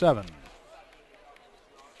 47.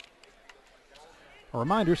 A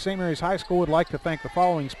reminder, St. Mary's High School would like to thank the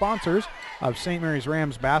following sponsors of St. Mary's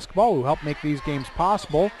Rams basketball who help make these games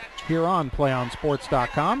possible here on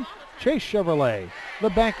PlayOnSports.com. Chase Chevrolet, the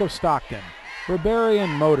Bank of Stockton, Barbarian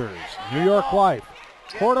Motors, New York Life,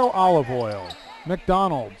 Porto Olive Oil,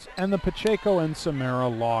 McDonald's, and the Pacheco and Samara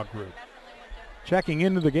Law Group. Checking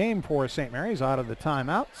into the game for St. Mary's out of the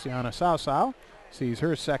timeout, Sienna Sausau sees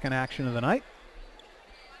her second action of the night.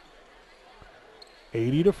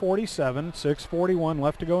 80-47, 6:41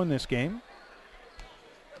 left to go in this game.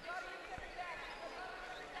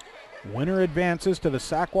 Winner advances to the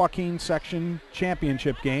Sac Joaquin Section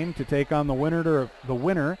Championship game to take on the winner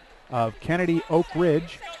of Kennedy Oak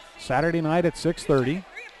Ridge Saturday night at 6:30.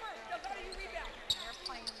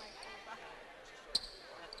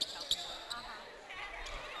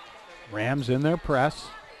 Rams in their press,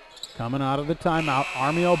 coming out of the timeout.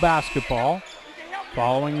 Armijo basketball,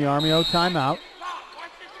 following the Armijo timeout.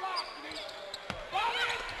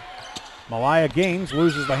 Malaya Gaines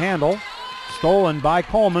loses the handle. Stolen by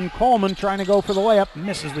Coleman. Coleman trying to go for the layup,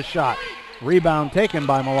 misses the shot. Rebound taken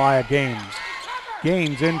by Malaya Gaines.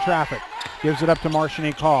 Gaines in traffic, gives it up to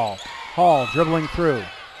Marshanique Hall. Hall dribbling through.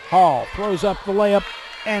 Hall throws up the layup,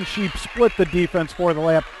 and she split the defense for the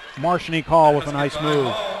layup. Marshanique Hall with a nice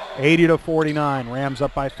move. 80-49, Rams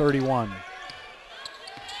up by 31.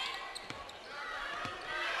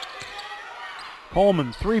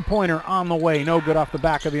 Coleman, three-pointer on the way, no good off the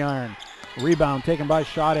back of the iron. Rebound taken by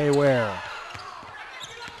Sade Ware.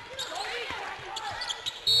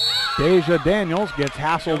 Deja Daniels gets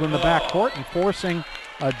hassled in the backcourt, and forcing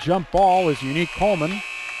a jump ball is Unique Coleman.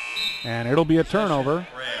 And it'll be a turnover.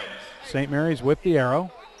 St. Mary's with the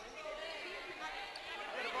arrow.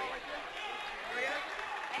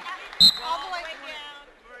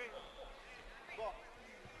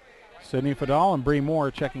 Sydney Fadal and Bree Moore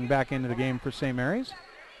checking back into the game for St. Mary's.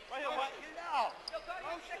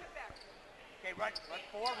 Okay, run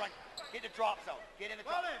 4, run. Get in the drop zone. Get in the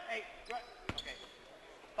drop. Hey, okay.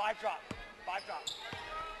 5 drop.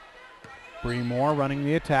 Bree Moore running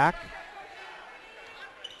the attack.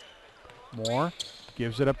 Moore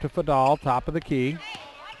gives it up to Fadal, top of the key.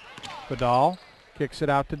 Fadal kicks it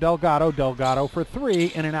out to Delgado. Delgado for three,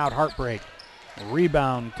 in and out, heartbreak.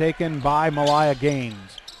 Rebound taken by Malaya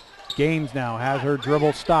Gaines. Gaines now has her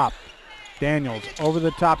dribble stopped. Daniels over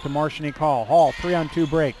the top to Marshanique Hall. Hall, 3-on-2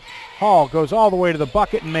 break. Hall goes all the way to the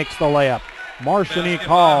bucket and makes the layup. Marshanique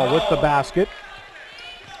Hall with the basket.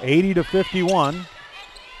 80-51.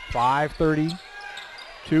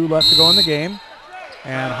 5:32 left to go in the game.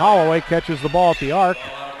 And Holloway catches the ball at the arc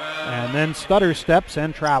and then stutter steps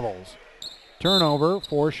and travels. Turnover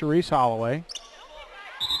for Sharice Holloway.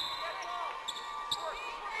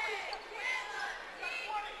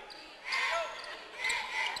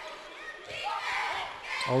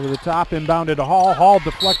 Over the top, inbounded to Hall. Hall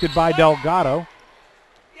deflected by Delgado.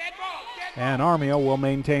 And Armijo will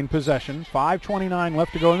maintain possession. 5:29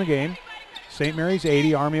 left to go in the game. St. Mary's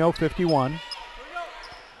 80, Armijo 51.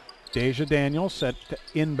 Deja Daniels set to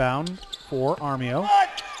inbound for Armijo.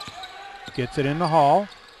 Gets it into Hall.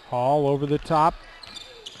 Hall over the top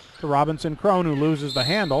to Robinson Crone, who loses the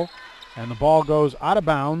handle. And the ball goes out of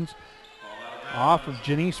bounds off of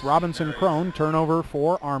Janice Robinson Crone. Turnover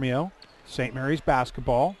for Armijo. St. Mary's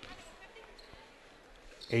basketball.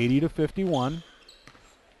 80-51.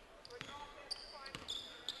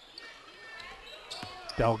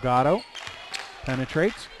 Delgado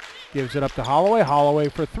penetrates, gives it up to Holloway. Holloway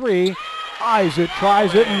for three. Eyes it,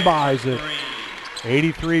 tries it, and buys it.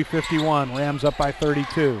 83-51. Rams up by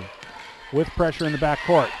 32. With pressure in the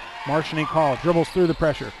backcourt. Marshanique Hall dribbles through the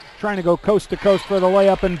pressure, trying to go coast to coast for the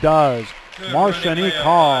layup, and does. Marshanique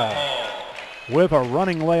Hall with a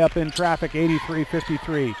running layup in traffic.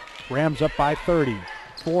 83-53. Rams up by 30.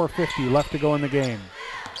 4:50 left to go in the game.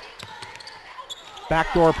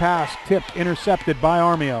 Backdoor pass, tipped, intercepted by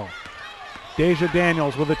Armijo. Deja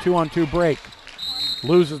Daniels with a 2-on-2 break.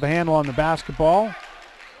 Loses the handle on the basketball.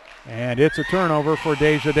 And it's a turnover for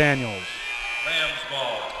Deja Daniels. Rams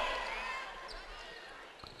ball.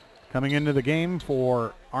 Coming into the game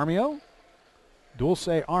for Armijo,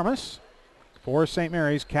 Dulce Armas. For St.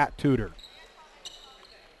 Mary's, Kat Tudor.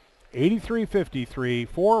 83-53,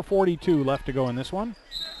 4:42 left to go in this one.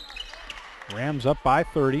 Rams up by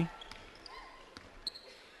 30.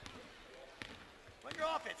 Run your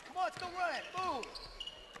offense. Come on, let's go run it. Move.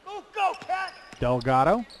 Move, go, Cat.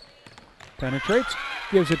 Delgado penetrates,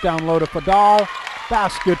 gives it down low to Fadal.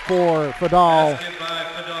 Basket for Fadal. Basket by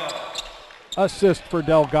Fadal. Assist for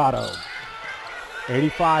Delgado.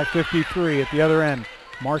 85-53 at the other end.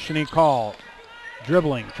 Marshanique Hall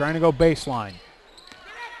dribbling, trying to go baseline.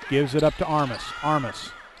 Gives it up to Armas.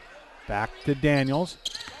 Armas back to Daniels.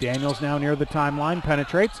 Daniels now near the timeline,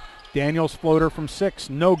 penetrates. Daniels floater from 6,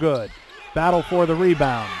 no good. Battle for the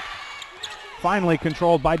rebound. Finally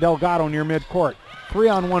controlled by Delgado near midcourt.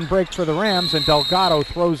 3-on-1 break for the Rams, and Delgado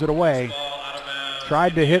throws it away.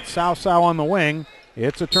 tried to hit Sao on the wing.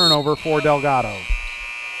 It's a turnover for Delgado.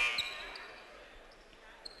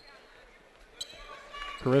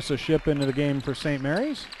 Carissa Shipp into the game for St.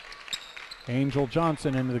 Mary's. Angel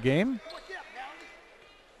Johnson into the game.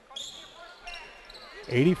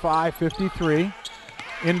 85-53.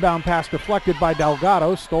 Inbound pass deflected by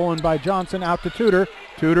Delgado, stolen by Johnson, out to Tudor.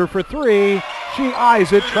 Tudor for three. She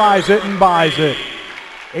eyes it, tries it, and buys it.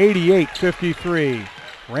 88-53.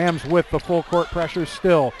 Rams with the full court pressure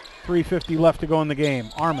still. 3:50 left to go in the game.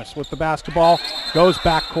 Armas with the basketball, goes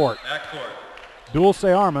backcourt. Dulce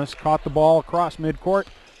Armas caught the ball across midcourt,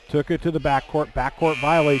 took it to the backcourt. Backcourt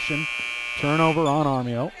violation. Turnover on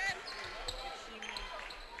Armijo.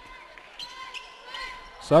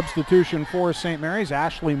 Substitution for St. Mary's,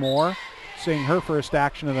 Ashley Moore, seeing her first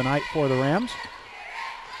action of the night for the Rams.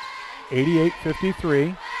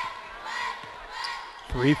 88-53.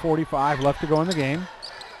 3:45 left to go in the game.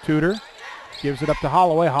 Tudor gives it up to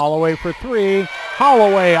Holloway. Holloway for three.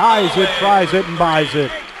 Holloway eyes it, tries it, and buys it.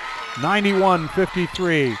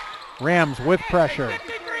 91-53. Rams with pressure.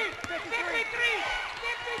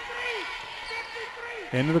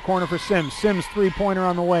 Into the corner for Sims. Sims three-pointer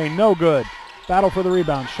on the way, no good. Battle for the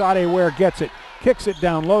rebound. Sade Ware gets it, kicks it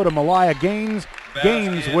down low to Malaya Gaines.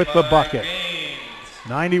 Gaines with the bucket.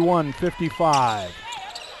 91-55.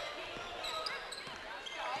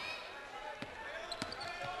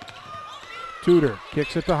 Tudor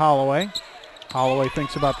kicks it to Holloway. Holloway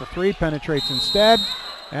thinks about the three, penetrates instead,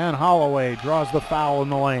 and Holloway draws the foul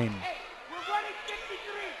in the lane. We're running 53.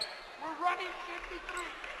 We're running 53.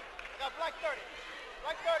 Got black 30.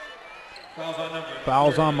 Black 30.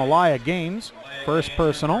 Fouls on Malaya Gaines. First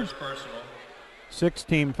personal.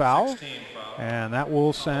 6-team foul. And that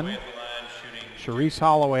will send Sharice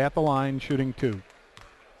Holloway at the line shooting two.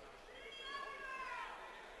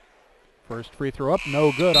 First free throw up,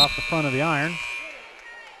 no good, off the front of the iron.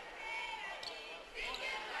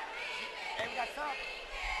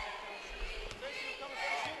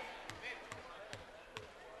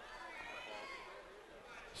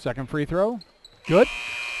 Second free throw, good.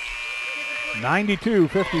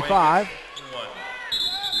 92-55.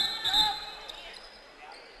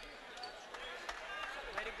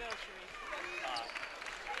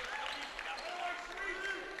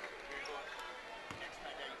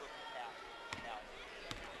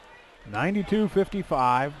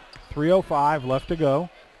 (92-55), 3:05 left to go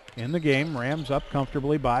in the game. Rams up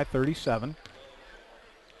comfortably by 37.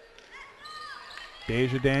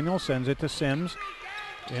 Deja Daniel sends it to Sims.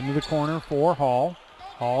 Into the corner for Hall.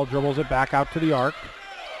 Hall dribbles it back out to the arc.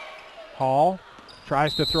 Hall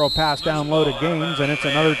tries to throw a pass down low to Gaines, and it's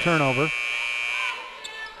another turnover.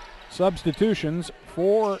 Substitutions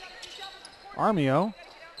for Armijo.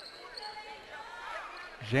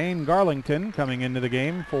 Jane Garlington coming into the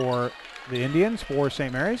game for the Indians for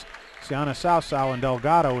St. Mary's. Sienna Sao and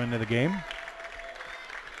Delgado into the game.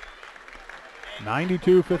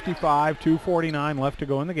 92-55, 2:49 left to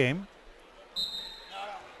go in the game.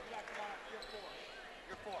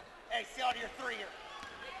 You're four. Hey, see out of your three here.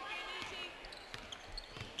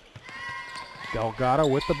 Delgado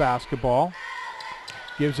with the basketball.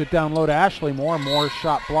 Gives it down low to Ashley Moore. Moore's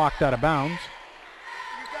shot blocked out of bounds.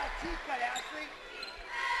 You got two cut, Ashley.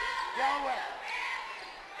 Delaware.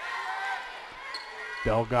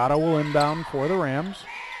 Delgado will inbound for the Rams.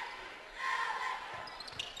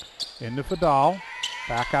 Into Fadal.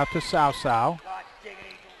 Back out to Sao. God dang it,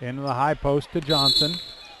 Angel. Into the high post to Johnson.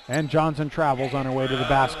 And Johnson travels on her way to the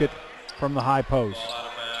basket from the high post.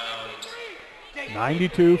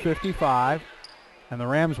 92-55. And the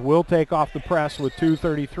Rams will take off the press with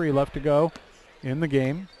 2:33 left to go in the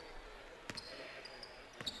game.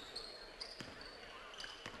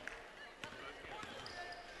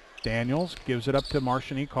 Daniels gives it up to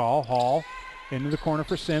Marshani Call. Hall into the corner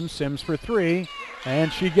for Sims. Sims for three,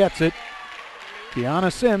 and she gets it.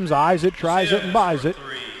 Kiana Sims eyes it, tries it, and buys it.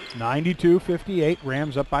 92-58,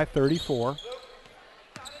 Rams up by 34.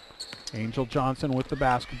 Angel Johnson with the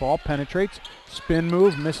basketball, penetrates, spin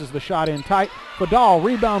move, misses the shot in tight. Fadal,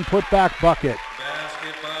 rebound, put back, bucket.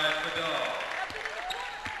 Basket by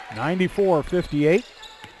Fadal. 94-58.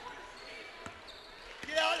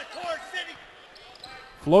 Get out of the court, City.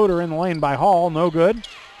 Floater in the lane by Hall, no good.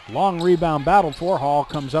 Long rebound battled for. Hall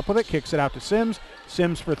comes up with it, kicks it out to Sims.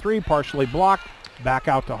 Sims for three, partially blocked. Back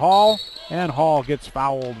out to Hall, and Hall gets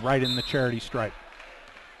fouled right in the charity stripe.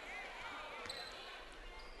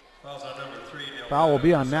 Foul will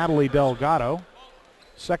be on Natalie Delgado.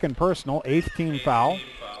 Second personal, 8th team foul.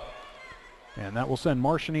 And that will send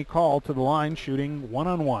Marshani Call to the line shooting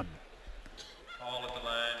one-on-one. Hall at the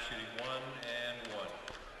line shooting 1 and 1.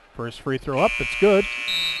 First free throw up, it's good.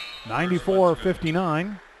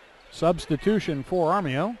 94-59. Substitution for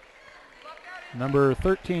Armijo. Number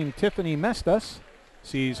 13, Tiffany Mestas,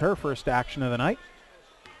 sees her first action of the night.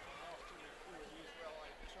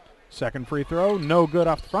 Second free throw, no good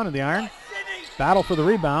off the front of the iron. Battle for the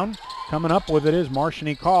rebound. Coming up with it is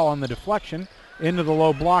Marshani Call on the deflection. Into the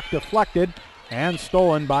low block, deflected, and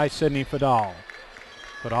stolen by Sydney Fadal.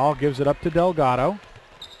 Fadal gives it up to Delgado.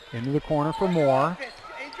 Into the corner for Moore.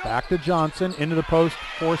 Back to Johnson, into the post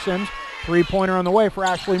for Sims. Three-pointer on the way for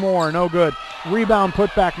Ashley Moore, no good. Rebound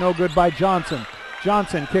put back, no good by Johnson.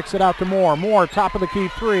 Johnson kicks it out to Moore. Moore, top of the key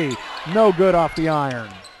three, no good off the iron.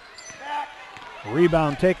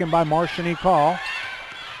 Rebound taken by Marshani Call.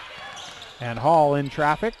 And Hall in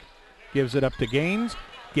traffic, gives it up to Gaines.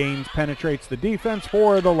 Gaines penetrates the defense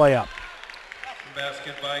for the layup.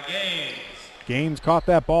 Basket by Gaines. Gaines caught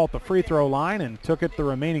that ball at the free throw line and took it the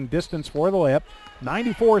remaining distance for the layup.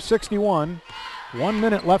 94-61. 1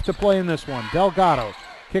 minute left to play in this one. Delgado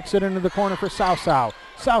kicks it into the corner for South. South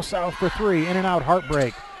for three, in and out,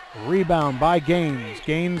 heartbreak. Rebound by Gaines.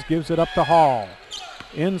 Gaines gives it up to Hall.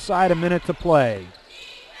 Inside a minute to play.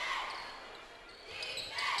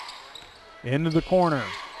 Into the corner.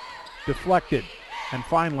 Deflected. And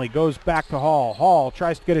finally goes back to Hall. Hall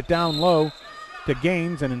tries to get it down low to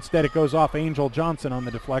Gaines, and instead it goes off Angel Johnson on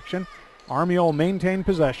the deflection. Armijo will maintain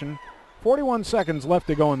possession. 41 seconds left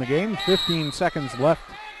to go in the game. 15 seconds left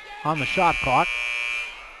on the shot clock.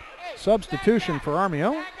 Substitution for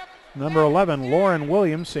Armijo. Number 11, Lauren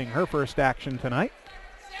Williams, seeing her first action tonight.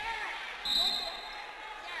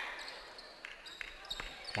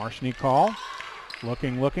 Marshani Call.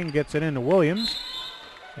 Looking, gets it into Williams.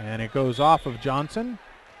 And it goes off of Johnson.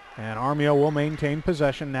 And Armijo will maintain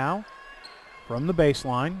possession now from the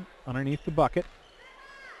baseline underneath the bucket.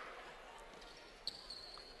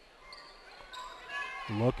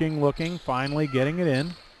 Looking, finally getting it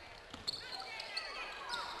in.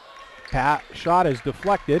 Shot is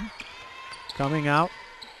deflected. Coming out,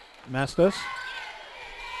 Mestas.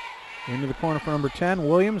 Into the corner for number 10,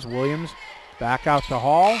 Williams. Williams back out to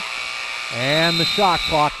Hall. And the shot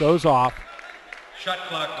clock goes off. Shot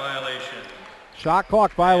clock violation. Shot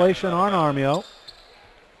clock violation on Armijo.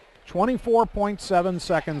 24.7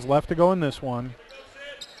 seconds left to go in this one.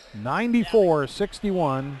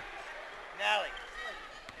 94-61.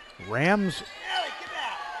 Rams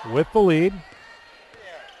with the lead.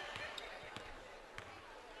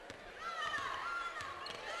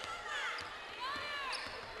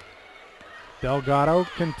 Delgado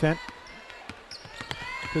content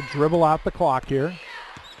to dribble out the clock here.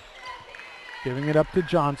 Giving it up to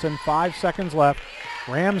Johnson. 5 seconds left.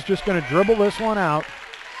 Rams just going to dribble this one out.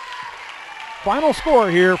 Final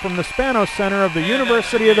score here from the Spanos Center of the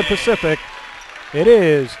University of the Pacific. It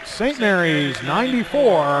is St. Mary's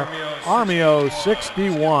 94, Armijo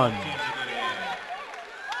 61.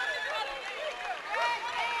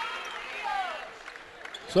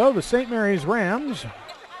 So the St. Mary's Rams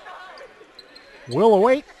will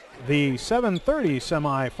await the 7:30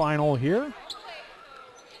 semifinal here,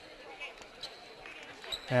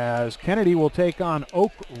 as Kennedy will take on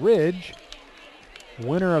Oak Ridge.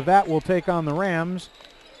 Winner of that will take on the Rams.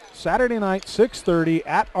 Saturday night, 6:30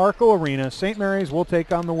 at Arco Arena. St. Mary's will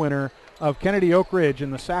take on the winner of Kennedy Oak Ridge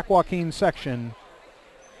in the Sac Joaquin section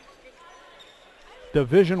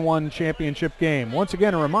Division I championship game. Once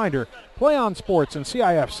again, a reminder, Play On Sports and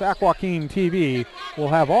CIF Sac Joaquin TV will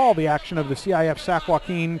have all the action of the CIF Sac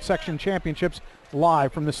Joaquin section championships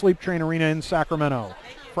live from the Sleep Train Arena in Sacramento.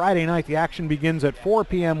 Friday night, the action begins at 4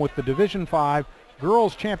 p.m. with the Division V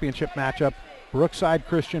girls championship matchup, Brookside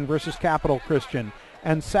Christian versus Capital Christian.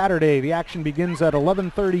 And Saturday, the action begins at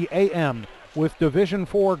 11:30 a.m. with Division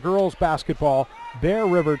IV girls basketball, Bear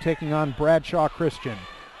River taking on Bradshaw Christian.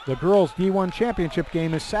 The girls D1 championship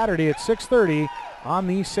game is Saturday at 6:30 on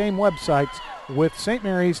these same websites, with St.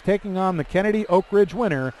 Mary's taking on the Kennedy Oak Ridge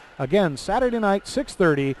winner. Again, Saturday night,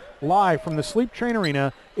 6:30, live from the Sleep Train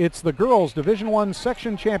Arena. It's the girls Division I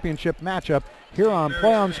section championship matchup here on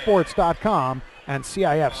PlayOnSports.com and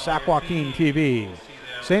CIF Sac Joaquin TV.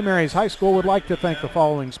 St. Mary's High School would like to thank the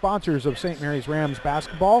following sponsors of St. Mary's Rams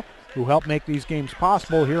basketball who help make these games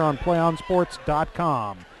possible here on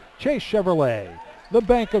PlayOnSports.com. Chase Chevrolet, the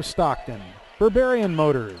Bank of Stockton, Barbarian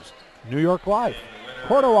Motors, New York Life,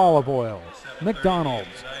 Cordo Olive Oil,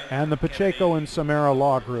 McDonald's, and the Pacheco and Samara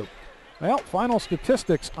Law Group. Well, final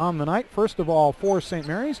statistics on the night. First of all, for St.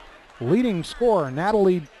 Mary's, leading scorer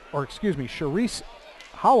Sharice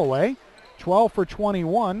Holloway, 12 for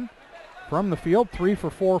 21 from the field, 3 for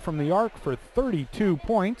 4 from the arc for 32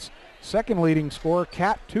 points. Second leading scorer,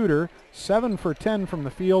 Kat Tudor, 7 for 10 from the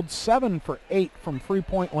field, 7 for 8 from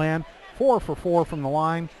three-point land, 4 for 4 from the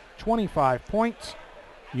line. 25 points.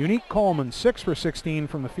 Unique Coleman, 6 for 16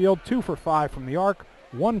 from the field, 2 for 5 from the arc,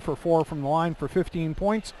 1 for 4 from the line for 15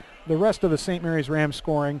 points. The rest of the St. Mary's Rams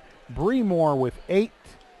scoring: Bree Moore with 8,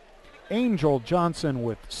 Angel Johnson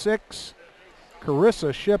with 6,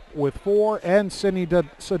 Carissa Ship with 4, and Sydney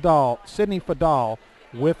Fadal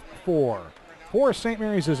with 4. For St.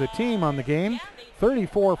 Mary's as a team on the game: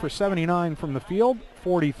 34 for 79 from the field,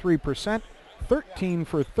 43%, 13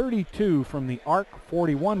 for 32 from the arc,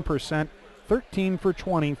 41%, 13 for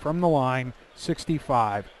 20 from the line,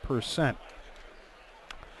 65%.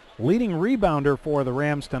 Leading rebounder for the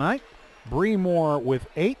Rams tonight: Bree Moore with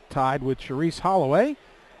 8, tied with Charisse Holloway.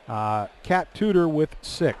 Kat Tudor with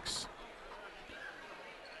 6.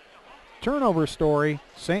 Turnover story: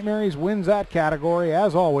 St. Mary's wins that category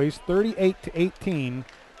as always, 38-18.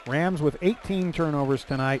 Rams with 18 turnovers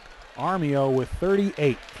tonight. Armijo with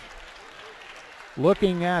 38.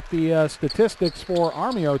 Looking at the statistics for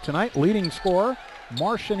Armijo tonight: leading scorer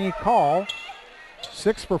Marshani Call,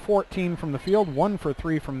 6 for 14 from the field, 1 for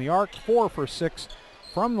 3 from the arc, 4 for 6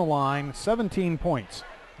 from the line, 17 points.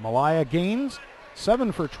 Malaya Gaines,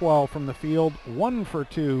 7 for 12 from the field, 1 for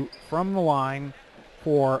 2 from the line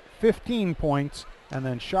for 15 points. And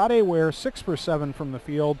then Sade Ware, 6 for 7 from the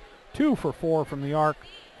field, 2 for 4 from the arc,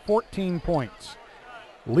 14 points.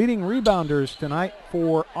 Leading rebounders tonight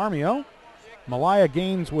for Armijo: Malaya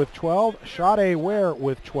Gaines with 12, Sade Ware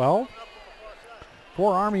with 12.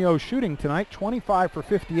 For Armijo shooting tonight: 25 for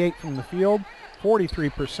 58 from the field,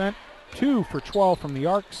 43%, 2 for 12 from the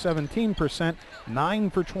arc, 17%, 9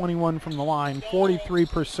 for 21 from the line,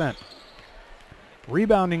 43%.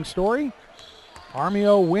 Rebounding story: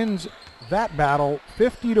 Armijo wins that battle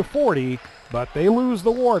 50-40, but they lose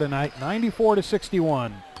the war tonight,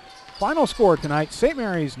 94-61. Final score tonight: St.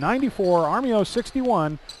 Mary's 94, Armijo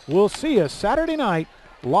 61. We'll see you Saturday night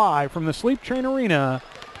live from the Sleep Train Arena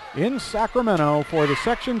in Sacramento for the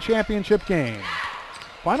section championship game.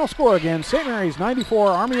 Final score again: St. Mary's 94,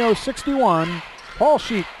 Armijo 61. Paul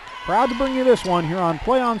Sheep proud to bring you this one here on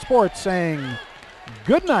Play On Sports, saying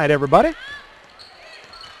good night, everybody.